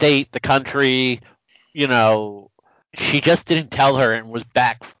the state, the country, she just didn't tell her and was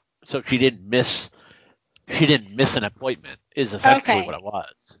back, so she didn't miss an appointment. Is essentially what it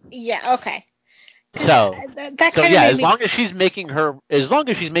was. Yeah. Okay. So that so kind yeah, of as long as she's making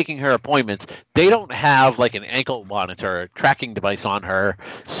her appointments, they don't have like an ankle monitor tracking device on her.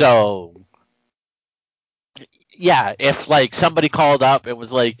 So yeah, if like somebody called up and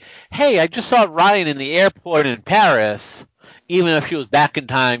was like, "Hey, I just saw Ryan in the airport in Paris," even if she was back in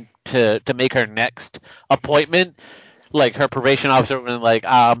time to make her next appointment, like her probation officer would be like,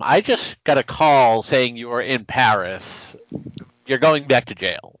 "I just got a call saying you were in Paris. You're going back to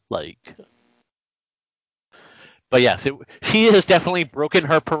jail." Like, but yes, she has definitely broken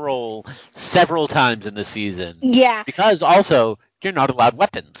her parole several times in this season. Yeah. Because also you're not allowed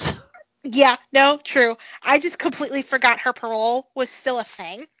weapons. Yeah, no, true. I just completely forgot her parole was still a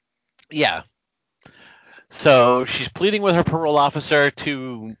thing. Yeah. So she's pleading with her parole officer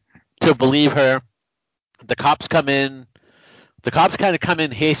to believe her. The cops come in. The cops kind of come in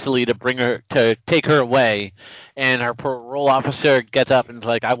hastily to take her away, and her parole officer gets up and is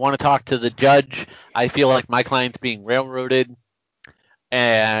like, "I want to talk to the judge. I feel like my client's being railroaded."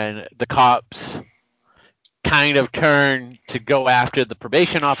 And the cops kind of turn to go after the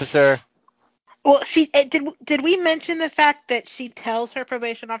probation officer. Well, did we mention the fact that she tells her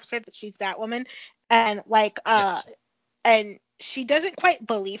probation officer that she's Batwoman, and Yes. and she doesn't quite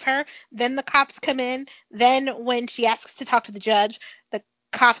believe her. Then the cops come in. Then when she asks to talk to the judge, the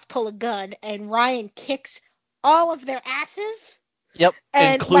cops pull a gun, and Ryan kicks all of their asses. Yep,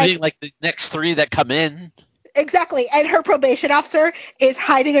 And including like the next three that come in. Exactly, and her probation officer is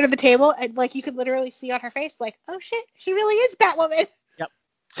hiding under the table, and like you could literally see on her face, like, oh shit, she really is Batwoman. Yep.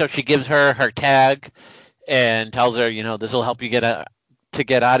 So she gives her tag and tells her, this will help you get out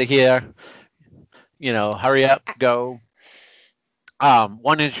of here. Hurry up, go.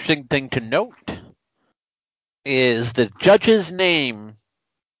 One interesting thing to note is the judge's name.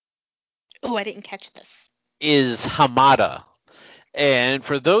 Oh, I didn't catch this. Is Hamada, and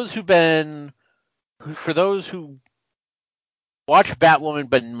for those who watch Batwoman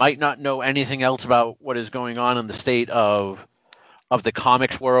but might not know anything else about what is going on in the state of the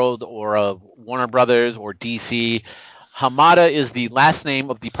comics world or of Warner Brothers or DC, Hamada is the last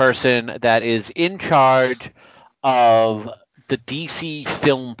name of the person that is in charge of the DC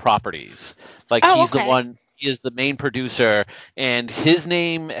film properties. Like, he's the one, he is the main producer, and his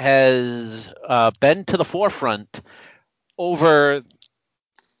name has been to the forefront over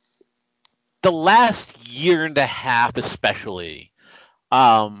the last year and a half, especially.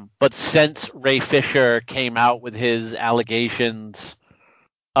 But since Ray Fisher came out with his allegations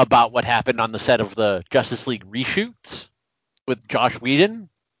about what happened on the set of the Justice League reshoots with Josh Whedon,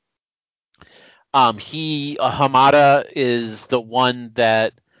 Hamada is the one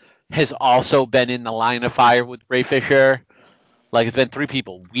that has also been in the line of fire with Ray Fisher. Like, it's been three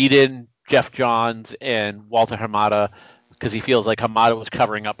people: Whedon, Jeff Johns, and Walter Hamada, because he feels like Hamada was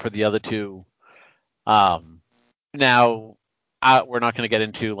covering up for the other two. Now, we're not going to get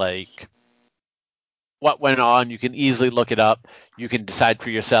into like what went on. You can easily look it up. You can decide for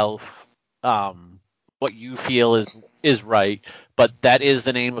yourself what you feel is right. But that is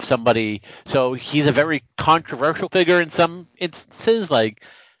the name of somebody. So he's a very controversial figure in some instances. Like,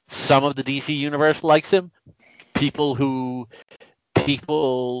 some of the DC universe likes him. People who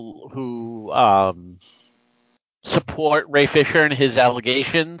support Ray Fisher and his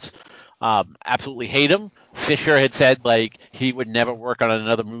allegations absolutely hate him. Fisher had said like he would never work on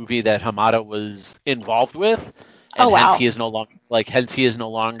another movie that Hamada was involved with, Oh, and hence wow. he is no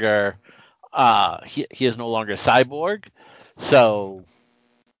longer he is no longer Cyborg. So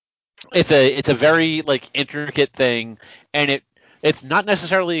it's a very like intricate thing, and it's not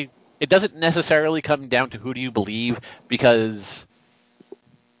necessarily it doesn't necessarily come down to who do you believe, because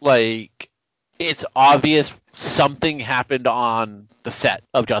like it's obvious something happened on the set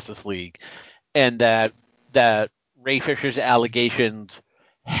of Justice League, and that Ray Fisher's allegations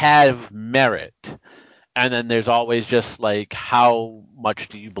have merit. And then there's always just like, how much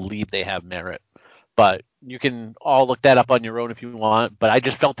do you believe they have merit? But you can all look that up on your own if you want. But I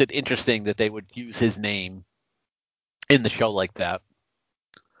just felt it interesting that they would use his name in the show like that.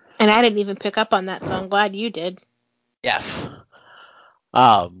 And I didn't even pick up on that, so I'm glad you did. Yes.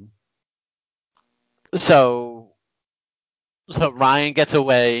 Um. So Ryan gets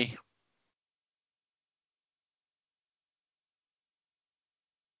away.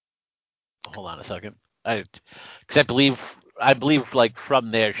 Hold on a second. Because I believe like from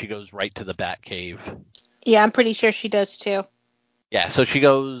there she goes right to the Batcave. Yeah, I'm pretty sure she does too. Yeah, so she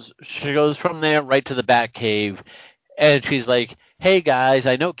goes from there right to the Batcave, and she's like, "Hey guys,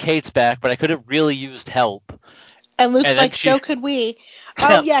 I know Kate's back, but I could have really used help." And Luke's And then like, she, so could we.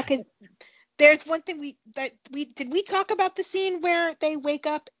 Oh yeah, because there's one thing we talk about the scene where they wake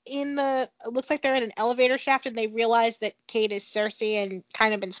up it looks like they're in an elevator shaft and they realize that Kate is Cersei and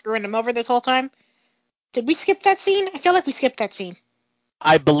kind of been screwing them over this whole time. Did we skip that scene? I feel like we skipped that scene.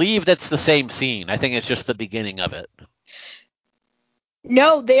 I believe that's the same scene. I think it's just the beginning of it.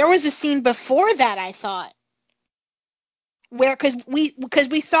 No, there was a scene before that, I thought, where because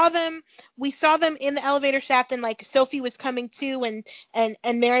we saw them in the elevator shaft and like Sophie was coming to and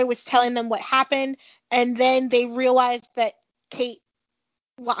Mary was telling them what happened, and then they realized that Kate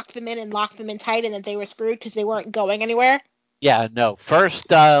locked them in and locked them in tight and that they were screwed because they weren't going anywhere. Yeah, no.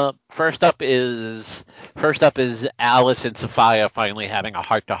 First up is Alice and Sophia finally having a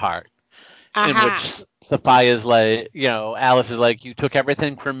heart to heart, in Aha. which Sophia's like, Alice is like, "You took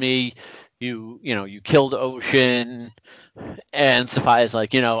everything from me. You killed Ocean." And Sophia's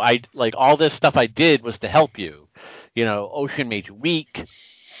like, "I like all this stuff I did was to help you. Ocean made you weak.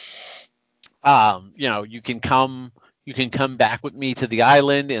 You can come back with me to the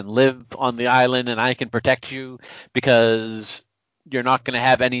island and live on the island, and I can protect you, because you're not going to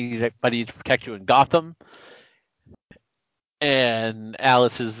have anybody to protect you in Gotham." And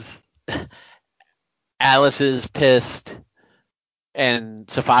Alice is pissed, and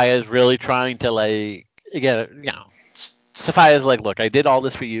Sophia is really trying to like get Sophia's like, "Look, I did all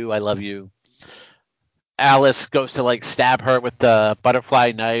this for you. I love you." Alice goes to like stab her with the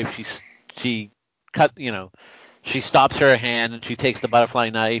butterfly knife. She cut, she stops her hand and she takes the butterfly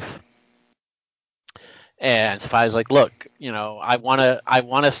knife. And Sophia's like, "Look, I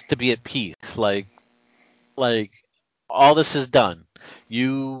want us to be at peace. Like all this is done.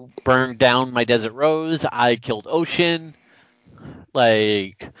 You burned down my desert rose. I killed Ocean.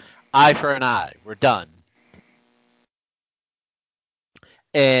 Like, eye for an eye. We're done."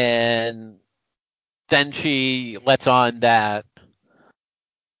 And then she lets on that.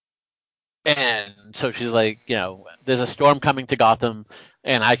 And so she's like, "There's a storm coming to Gotham,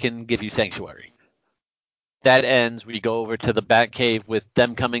 and I can give you sanctuary." That ends. We go over to the Batcave with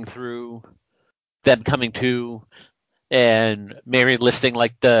them coming to, and Mary listing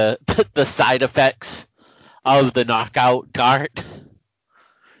like the the side effects of the knockout dart.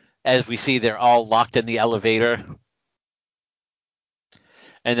 As we see, they're all locked in the elevator,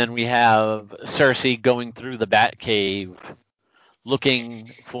 and then we have Cersei going through the Batcave looking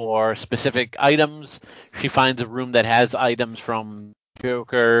for specific items. She finds a room that has items from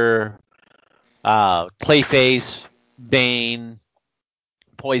Joker, Clayface, Bane,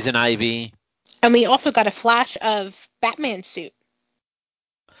 Poison Ivy. And we also got a flash of Batman's suit.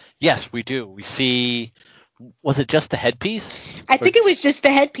 Yes, we do. We see. Was it just the headpiece? I think it was just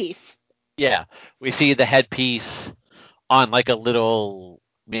the headpiece. Yeah, we see the headpiece on like a little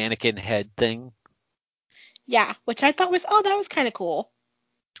mannequin head thing. Yeah, which I thought was, oh, that was kind of cool.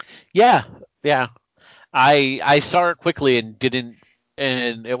 Yeah, yeah. I saw it quickly and didn't,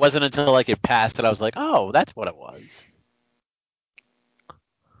 and it wasn't until like it passed that I was like, oh, that's what it was.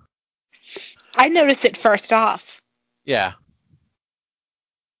 I noticed it first off. Yeah,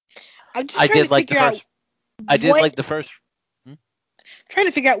 I'm just I trying to did like the figure out first. I did what like the first. Hmm? trying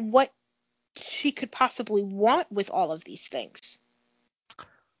to figure out what she could possibly want with all of these things.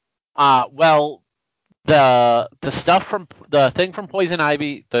 Well, the stuff from the thing from Poison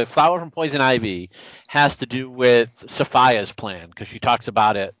Ivy, the flower from Poison Ivy, has to do with Sophia's plan because she talks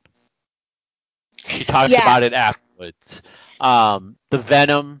about it. She talks Yeah. about it afterwards. The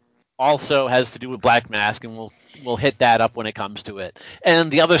venom also has to do with Black Mask, and we'll hit that up when it comes to it.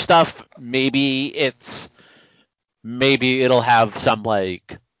 And the other stuff, maybe it'll have some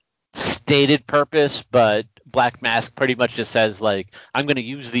like stated purpose, but Black Mask pretty much just says like I'm going to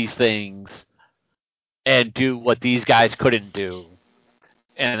use these things and do what these guys couldn't do,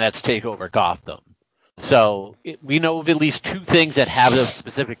 and that's take over Gotham. So we know of at least two things that have a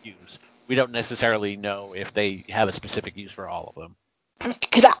specific use. We don't necessarily know if they have a specific use for all of them.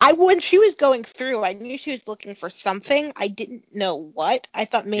 Because when she was going through, I knew she was looking for something. I didn't know what. I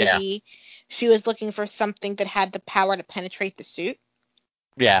thought Yeah, maybe she was looking for something that had the power to penetrate the suit.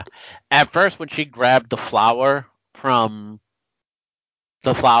 yeah. At first, when she grabbed the flower from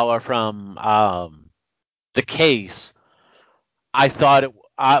the case, I thought it.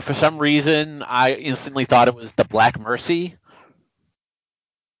 For some reason, I instantly thought it was the Black Mercy.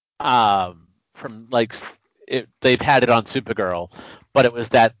 From like they've had it on Supergirl, but it was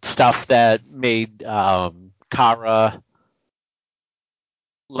that stuff that made Kara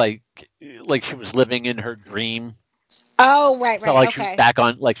like like she was living in her dream. Oh, right, So right, like okay.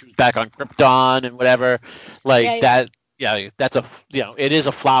 she was back on Krypton and whatever. Yeah, Like yeah. that. Yeah, that's it is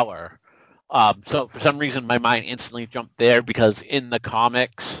a flower. So for some reason my mind instantly jumped there because in the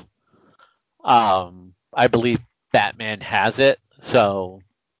comics, I believe Batman has it. So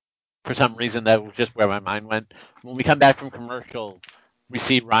for some reason that was just where my mind went. When we come back from commercial, we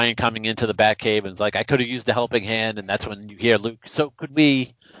see Ryan coming into the Batcave and it's like, I could have used a helping hand, and that's when you hear Luke. So could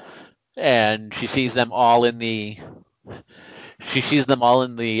we? And she sees them all in the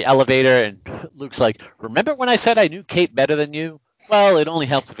elevator, and Luke's like, remember when I said I knew Kate better than you? Well, it only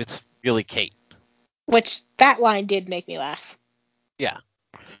helps if it's really Kate. Which that line did make me laugh. Yeah.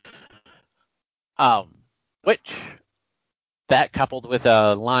 Um, which that coupled with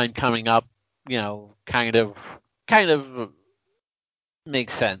a line coming up, kind of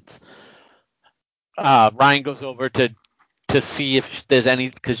makes sense. Ryan goes over to see if there's any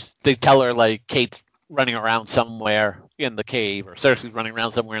because they tell her like Kate's running around somewhere in the cave or Cersei's running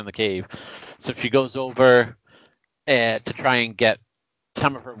around somewhere in the cave. So she goes over to try and get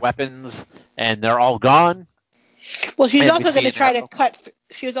some of her weapons, and they're all gone. Well, she's And we also going see to an try to arrow. cut.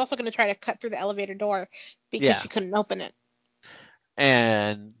 She was also going to try to cut through the elevator door because Yeah, she couldn't open it.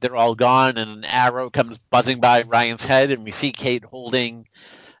 and they're all gone, and an arrow comes buzzing by Ryan's head, and we see Kate holding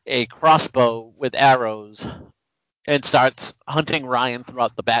a crossbow with arrows and starts hunting Ryan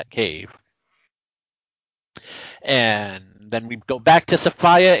throughout the Bat Cave. And then we go back to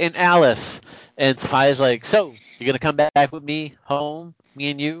Sophia and Alice. And Sophia's like, so, you're going to come back with me home, me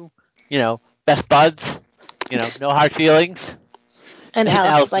and you? Best buds? No hard feelings? And And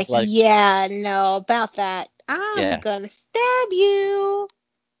Alice is Alice like, is like, yeah, no, about that. I'm yeah. gonna stab you.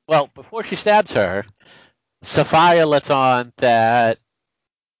 Well, before she stabs her, Sophia lets on that,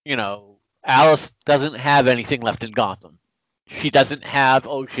 you know, Alice doesn't have anything left in Gotham. She doesn't have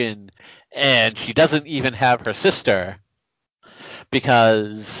Ocean, and she doesn't even have her sister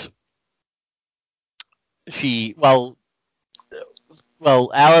because she,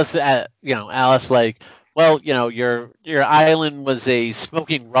 Alice, Alice, like, your island was a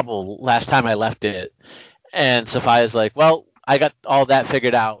smoking rubble last time I left it, and Sophia's like, well, I got all that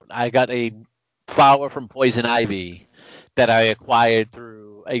figured out. I got a flower from Poison Ivy that I acquired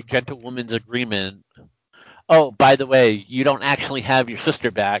through a gentlewoman's agreement. Oh, by the way, you don't actually have your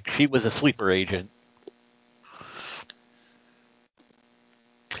sister back. She was a sleeper agent,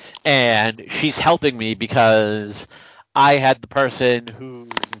 and she's helping me because I had the person who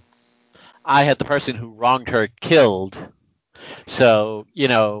I had the person who wronged her killed. So,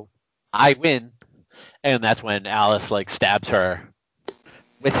 I win. And that's when Alice like stabs her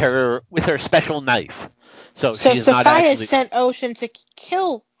with her special knife. So So she is not Sophia actually sent Ocean to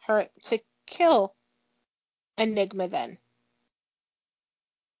kill her, to kill Enigma then.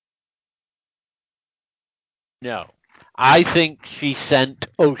 no. I think she sent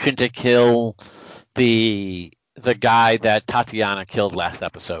Ocean to kill the guy that Tatiana killed last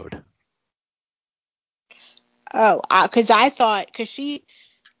episode. Oh, because I thought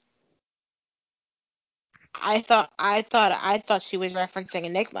I thought she was referencing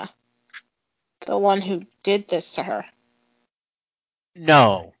Enigma, the one who did this to her.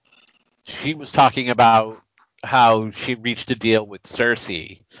 No, she was talking about how she reached a deal with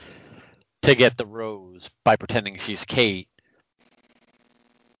Cersei to get the rose by pretending she's Kate.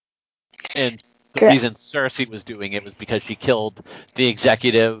 And the reason Cersei was doing it was because she killed the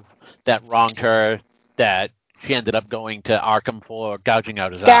executive that wronged her, that she ended up going to Arkham for gouging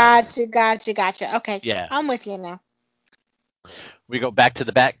out his eyes. Gotcha. Okay, Yeah. I'm with you now. We go back to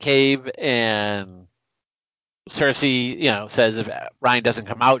the Batcave, and Cersei, says if Ryan doesn't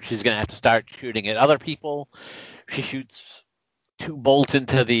come out, she's going to have to start shooting at other people. She shoots 2 bolts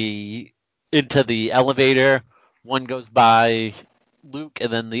into the elevator. One goes by Luke,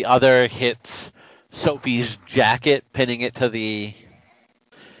 and then the other hits Sophie's jacket, pinning it to the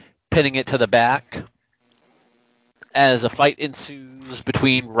back. As a fight ensues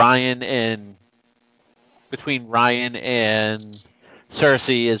between Ryan and Cersei,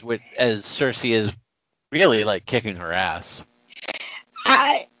 as Cersei is really like kicking her ass.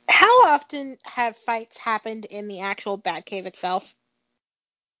 How often have fights happened in the actual Batcave itself?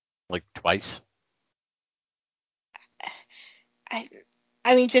 Like twice. I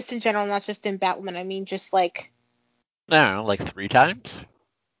mean, just in general, not just in Batwoman. I mean, just like. I don't know, like 3 times.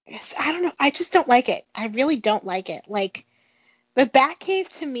 I don't know. I just don't like it. I really don't like it. Like, the Batcave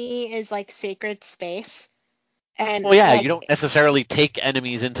to me is like sacred space. And well, yeah, like, you don't necessarily take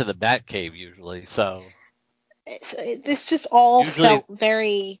enemies into the Batcave usually, so. This just all felt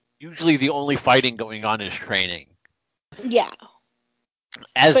very. Usually, the only fighting going on is training. Yeah.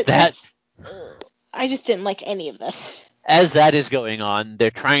 I just didn't like any of this. As that is going on,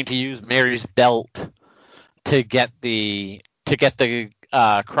 they're trying to use Mary's belt to get the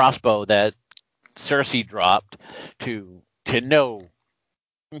crossbow that Cersei dropped to no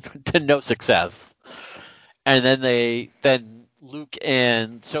success. And then Luke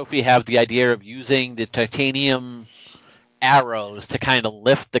and Sophie have the idea of using the titanium arrows to kind of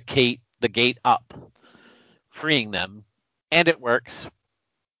lift the gate up, freeing them, and it works.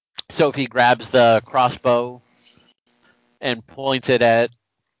 Sophie grabs the crossbow and points it at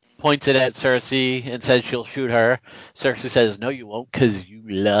Cersei and says she'll shoot her. Cersei says, "No, you won't, because you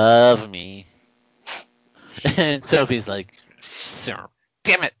love me." And Sophie's like,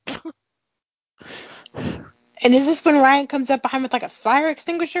 "Damn it!" And is this when Ryan comes up behind with like a fire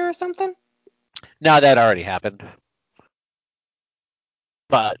extinguisher or something? No, that already happened.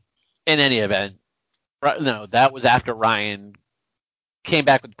 But in any event, no, that was after Ryan came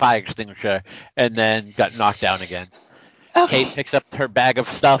back with the fire extinguisher and then got knocked down again. Okay. Kate picks up her bag of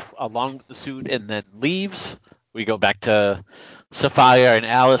stuff along with the suit and then leaves. We go back to Sapphire and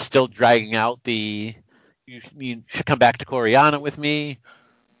Alice still dragging out you should come back to Coriana with me.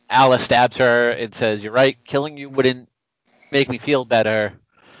 Alice stabs her and says, "You're right, killing you wouldn't make me feel better,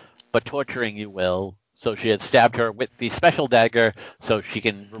 but torturing you will." So she had stabbed her with the special dagger so she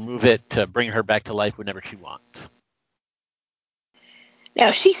can remove it to bring her back to life whenever she wants.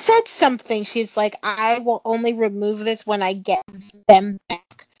 Now, she said something. She's like, I will only remove this when I get them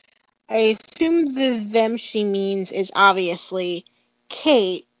back. I assume the them she means is obviously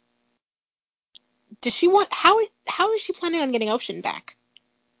Kate. Does she want... How is she planning on getting Ocean back?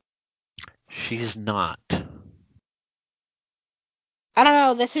 She's not. I don't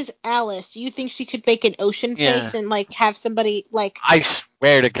know. This is Alice. Do you think she could make an Ocean face and like have somebody like... I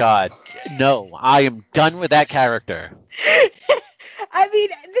swear to God, no. I am done with that character. I mean,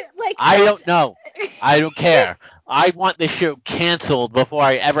 like... I don't know. I don't care. I want this show canceled before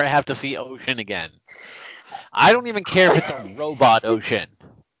I ever have to see Ocean again. I don't even care if it's a robot Ocean.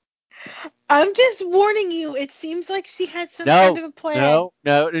 I'm just warning you. It seems like she had some kind of a plan. No.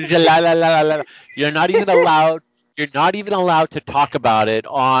 You're not even allowed. You're not even allowed to talk about it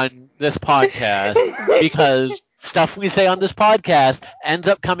on this podcast because stuff we say on this podcast ends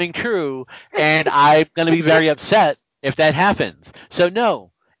up coming true, and I'm going to be very upset if that happens. So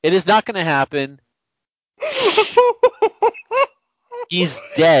no, it is not going to happen. He's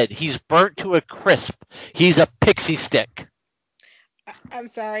dead. He's burnt to a crisp. He's a pixie stick. I'm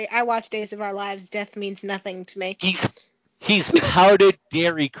sorry. I watch Days of Our Lives. Death means nothing to me. He's powdered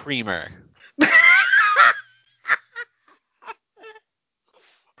dairy creamer.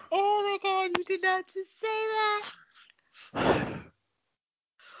 Oh my God! You did not just say that.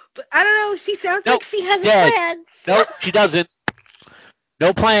 But I don't know. She sounds like she has a plan. Nope, she doesn't.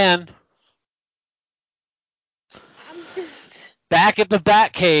 No plan. back at the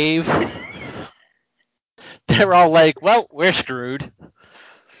Batcave, they're all like, "Well, we're screwed."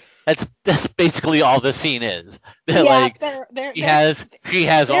 That's basically all the scene is. They're Yeah, like, they're she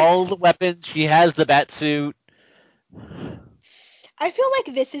has they're all the weapons, she has the bat suit. I feel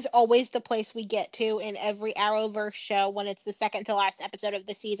like this is always the place we get to in every Arrowverse show when it's the second to last episode of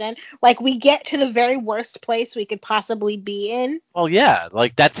the season. Like, we get to the very worst place we could possibly be in. Well, yeah,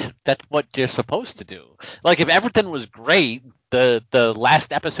 like that's what you're supposed to do. Like if everything was great, the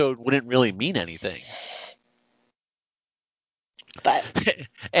last episode wouldn't really mean anything. But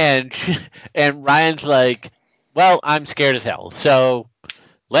and and Ryan's like, "Well, I'm scared as hell. So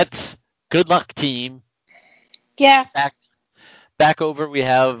let's good luck, team." yeah, Back over, we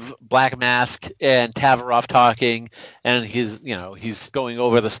have Black Mask and Tavaroff talking, and he's going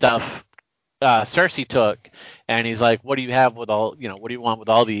over the stuff Cersei took, and he's like, "What do you have with all? What do you want with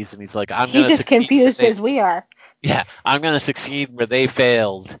all these?" And he's like, "I'm he's gonna as succeed where confused they, as we are. yeah, I'm gonna succeed where they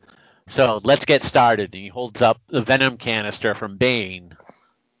failed. So let's get started." And he holds up the venom canister from Bane.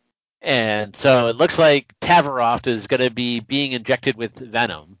 And so it looks like Tavaroff is going to be being injected with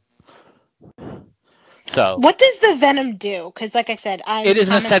venom. So What does the venom do? Because, like I said, I'm it is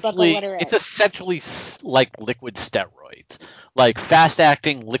comic book essentially illiterate. like liquid steroids, like fast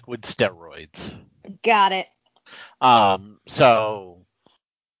acting liquid steroids. Got it. So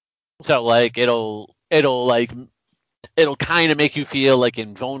like it'll kind of make you feel like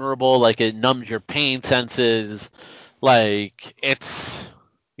invulnerable, like it numbs your pain senses, like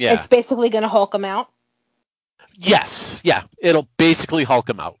yeah. It's basically going to Hulk him out. Yes, yeah, it'll basically Hulk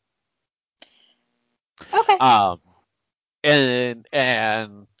him out. Okay.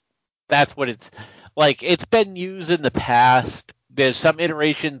 And that's what it's like. It's been used in the past. There's some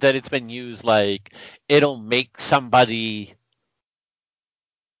iterations that it's been used, like it'll make somebody.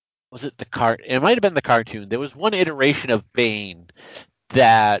 Was it the cart? It might have been the cartoon. There was one iteration of Bane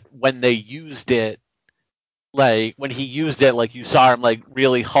that when they used it, like when he used it, like you saw him like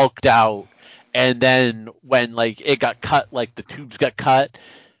really hulked out, and then when like it got cut, like the tubes got cut,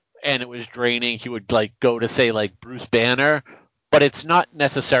 and it was draining, he would like go to say like Bruce Banner, but it's not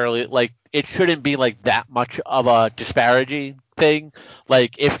necessarily like it shouldn't be like that much of a disparaging thing.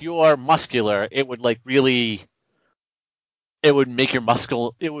 Like if you're muscular, it would like really it would make your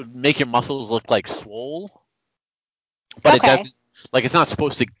muscles look like swole, but it Okay. doesn't like it's not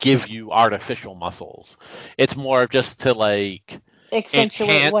supposed to give you artificial muscles. It's more just to like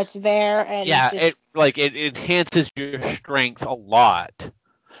Accentuate what's enhance there and yeah, just. it enhances your strength a lot.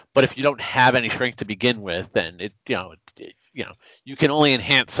 But if you don't have any strength to begin with, then you can only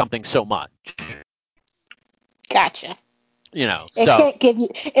enhance something so much. Gotcha. It So can't give you.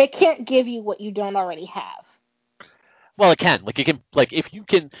 It can't give you what you don't already have. well, it can like if you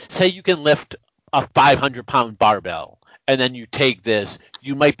can say you can lift a 500-pound barbell, and then you take this,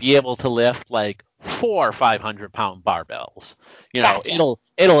 you might be able to lift like 4 500-pound barbells. Gotcha.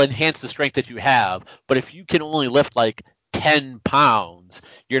 It'll enhance the strength that you have. But if you can only lift like 10 pounds,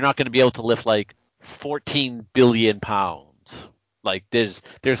 you're not going to be able to lift like 14 billion pounds. Like there's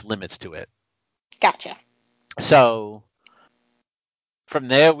limits to it. Gotcha. So from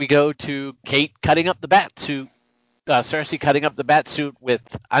there we go to Kate cutting up the bat suit. Cersei cutting up the bat suit with,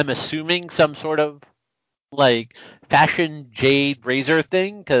 I'm assuming, some sort of like fashion jade razor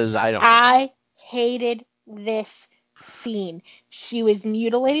thing, because I don't know. I hated this scene. She was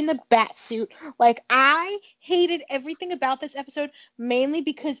mutilating the bat suit. Like, I hated everything about this episode, mainly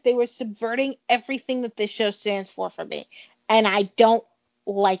because they were subverting everything that this show stands for me. And I don't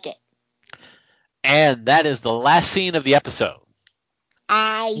like it. And that is the last scene of the episode.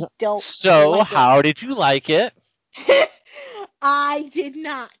 I don't So, like it. how did you like it? I did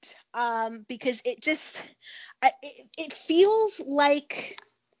not. Because it feels like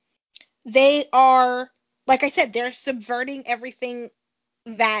they are, like I said, they're subverting everything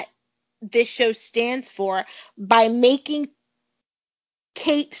that this show stands for by making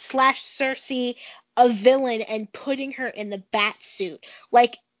Kate / Cersei a villain and putting her in the bat suit.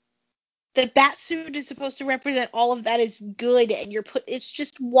 Like, the bat suit is supposed to represent all of that is good, and it's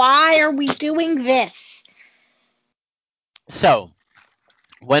just, why are we doing this? So,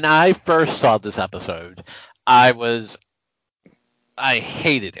 when I first saw this episode, I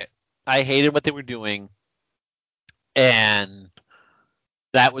hated it. I hated what they were doing, and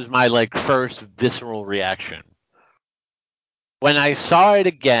that was my like first visceral reaction. When I saw it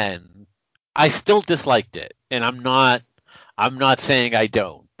again, I still disliked it, and I'm not saying I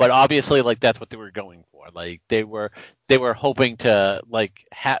don't, but obviously like that's what they were going for. Like they were hoping to like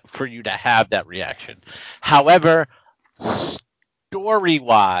for you to have that reaction. However, story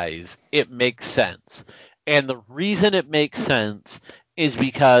wise, it makes sense. And the reason it makes sense is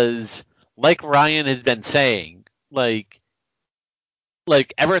because, like Ryan had been saying, like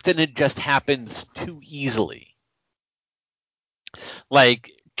everything had just happened too easily.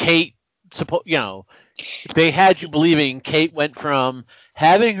 Like Kate, they had you believing Kate went from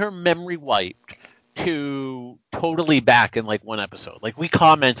having her memory wiped to totally back in like one episode. Like we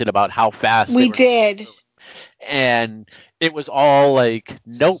commented about how fast they We were, did. and it was all like,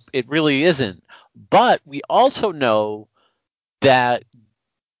 nope, it really isn't. But we also know that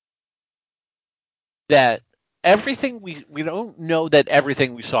that everything we don't know that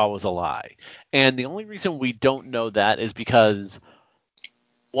everything we saw was a lie, and the only reason we don't know that is because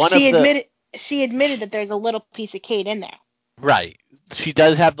one She of the admitted that there's a little piece of Kate in there. right, she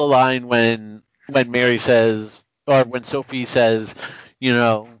does have the line when Mary says, or when Sophie says, you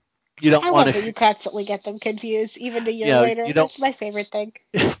know, you don't I want love that to, you constantly get them confused, even a year you later. don't That's my favorite thing.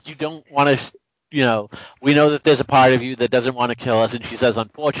 you don't want to, we know that there's a part of you that doesn't want to kill us, and she says,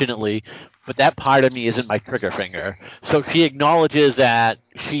 unfortunately, but that part of me isn't my trigger finger. So she acknowledges that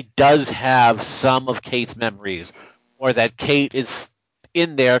she does have some of Kate's memories, or that Kate is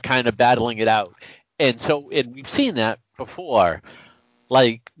in there kind of battling it out. And we've seen that before.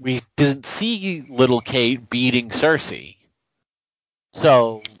 Like, we didn't see little Kate beating Cersei.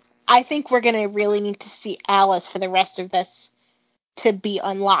 So, I think we're gonna really need to see Alice for the rest of this to be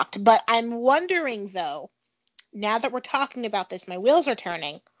unlocked. But I'm wondering though, now that we're talking about this, my wheels are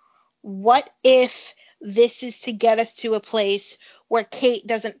turning. What if this is to get us to a place where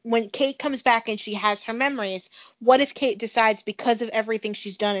when Kate comes back and she has her memories, what if Kate decides because of everything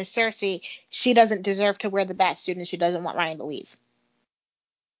she's done as Cersei, she doesn't deserve to wear the bat suit and she doesn't want Ryan to leave?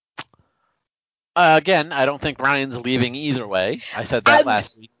 again, I don't think Ryan's leaving either way. I said that I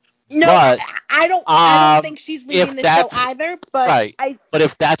last week. no, But I don't think she's leaving if the show that's either. But right, but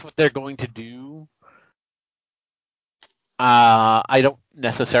if that's what they're going to do, I don't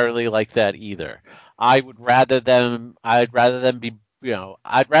necessarily like that either. I'd rather them be,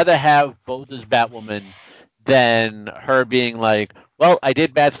 I'd rather have both as Batwoman than her being like, well, I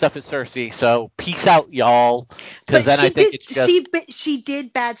did bad stuff at Cersei, so peace out, y'all. Because then I think it's just, she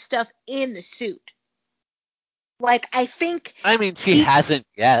did bad stuff in the suit. Like I think I mean, she e- hasn't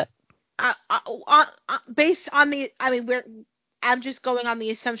yet. based on the, I mean, I'm just going on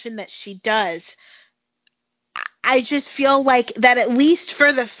the assumption that she does. I just feel like that at least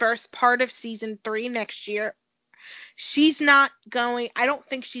for the first part of season 3 next year, she's not going. I don't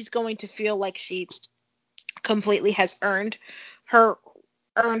think she's going to feel like she completely has her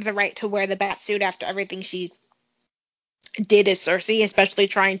earned the right to wear the bat suit after everything she did as Cersei, especially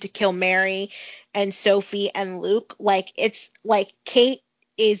trying to kill Mary and Sophie and Luke. Like it's like Kate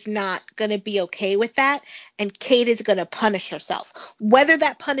is not going to be okay with that, and Kate is going to punish herself. Whether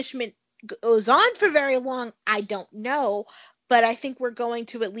that punishment goes on for very long, I don't know, but I think we're going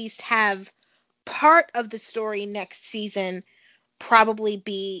to at least have part of the story next season probably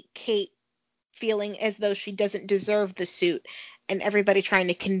be Kate feeling as though she doesn't deserve the suit and everybody trying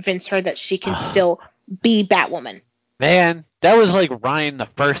to convince her that she can still be Batwoman. Man, that was like Ryan the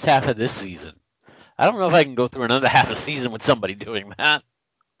first half of this season. I don't know if I can go through another half a season with somebody doing that.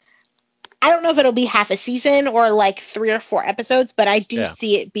 I don't know if it'll be half a season or like 3 or 4 episodes, but I do Yeah.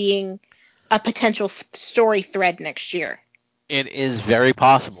 see it being a potential story thread next year. It is very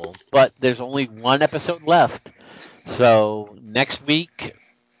possible, but there's only one episode left. So next week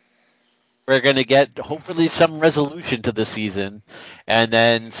we're going to get hopefully some resolution to the season, and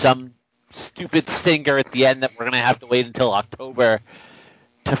then some stupid stinger at the end that we're going to have to wait until October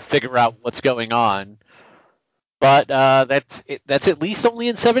to figure out what's going on. But that's at least only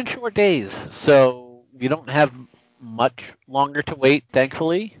in 7 short days, so we don't have much longer to wait,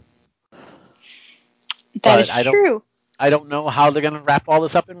 thankfully. That But is true. I don't know how they're going to wrap all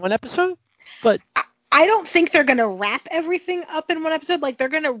this up in one episode. But I don't think they're going to wrap everything up in one episode. Like, they're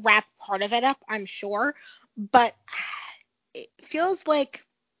going to wrap part of it up, I'm sure. But it feels like,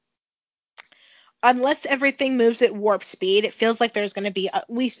 unless everything moves at warp speed, it feels like there's going to be at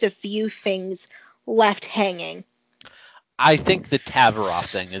least a few things left hanging. I think the Tavaroff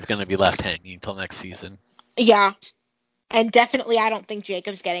thing is going to be left hanging until next season. Yeah. And definitely, I don't think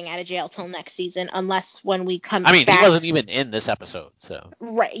Jacob's getting out of jail till next season, unless when we come I mean, back. he wasn't even in this episode, so.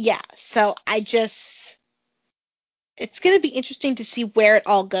 Right, yeah. So it's going to be interesting to see where it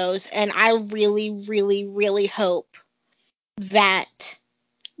all goes. And I really, really, really hope that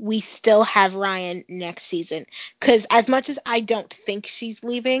we still have Ryan next season. Because as much as I don't think she's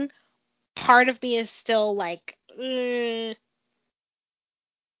leaving, part of me is still like,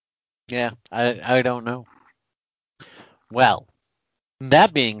 Yeah, I don't know. Well,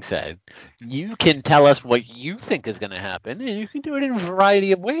 That being said, you can tell us what you think is going to happen, and you can do it in a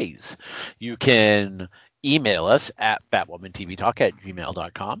variety of ways. You can email us at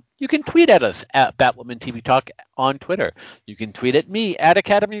batwomantvtalk@gmail.com. You can tweet at us at batwomantvtalk on Twitter. You can tweet at me at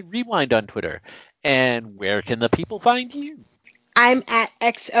Academy Rewind on Twitter. And where can the people find you? I'm at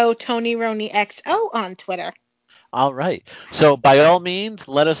XO Tony Roni XO on Twitter. All right. So by all means,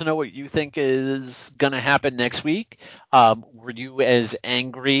 let us know what you think is going to happen next week. Were you as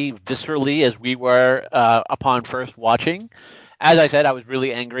angry viscerally as we were upon first watching? As I said, I was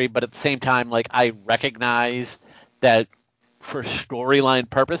really angry, but at the same time, like I recognize that for storyline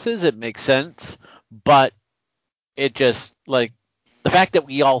purposes, it makes sense. But it just like the fact that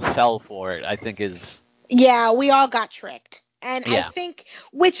we all fell for it, I think is Yeah, we all got tricked. And I yeah, think,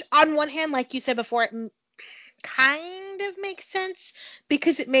 which on one hand, like you said before, it kind of makes sense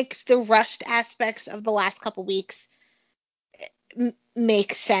because it makes the rushed aspects of the last couple weeks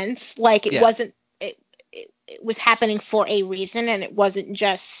make sense. Like it yeah, wasn't, it was happening for a reason, and it wasn't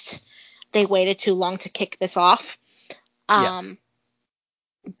just they waited too long to kick this off. yeah.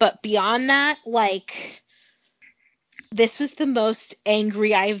 But beyond that, like this was the most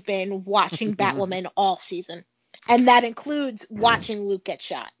angry I've been watching Batwoman all season. And that includes watching Luke get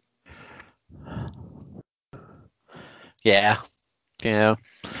shot. Yeah, yeah.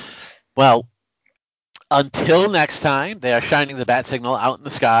 Well, until next time, they are shining the bat signal out in the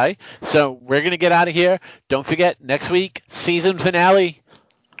sky. So we're going to get out of here. Don't forget, next week, season finale.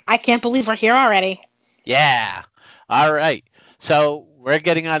 I can't believe we're here already. Yeah. All right. So we're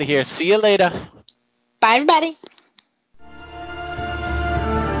getting out of here. See you later. Bye, everybody.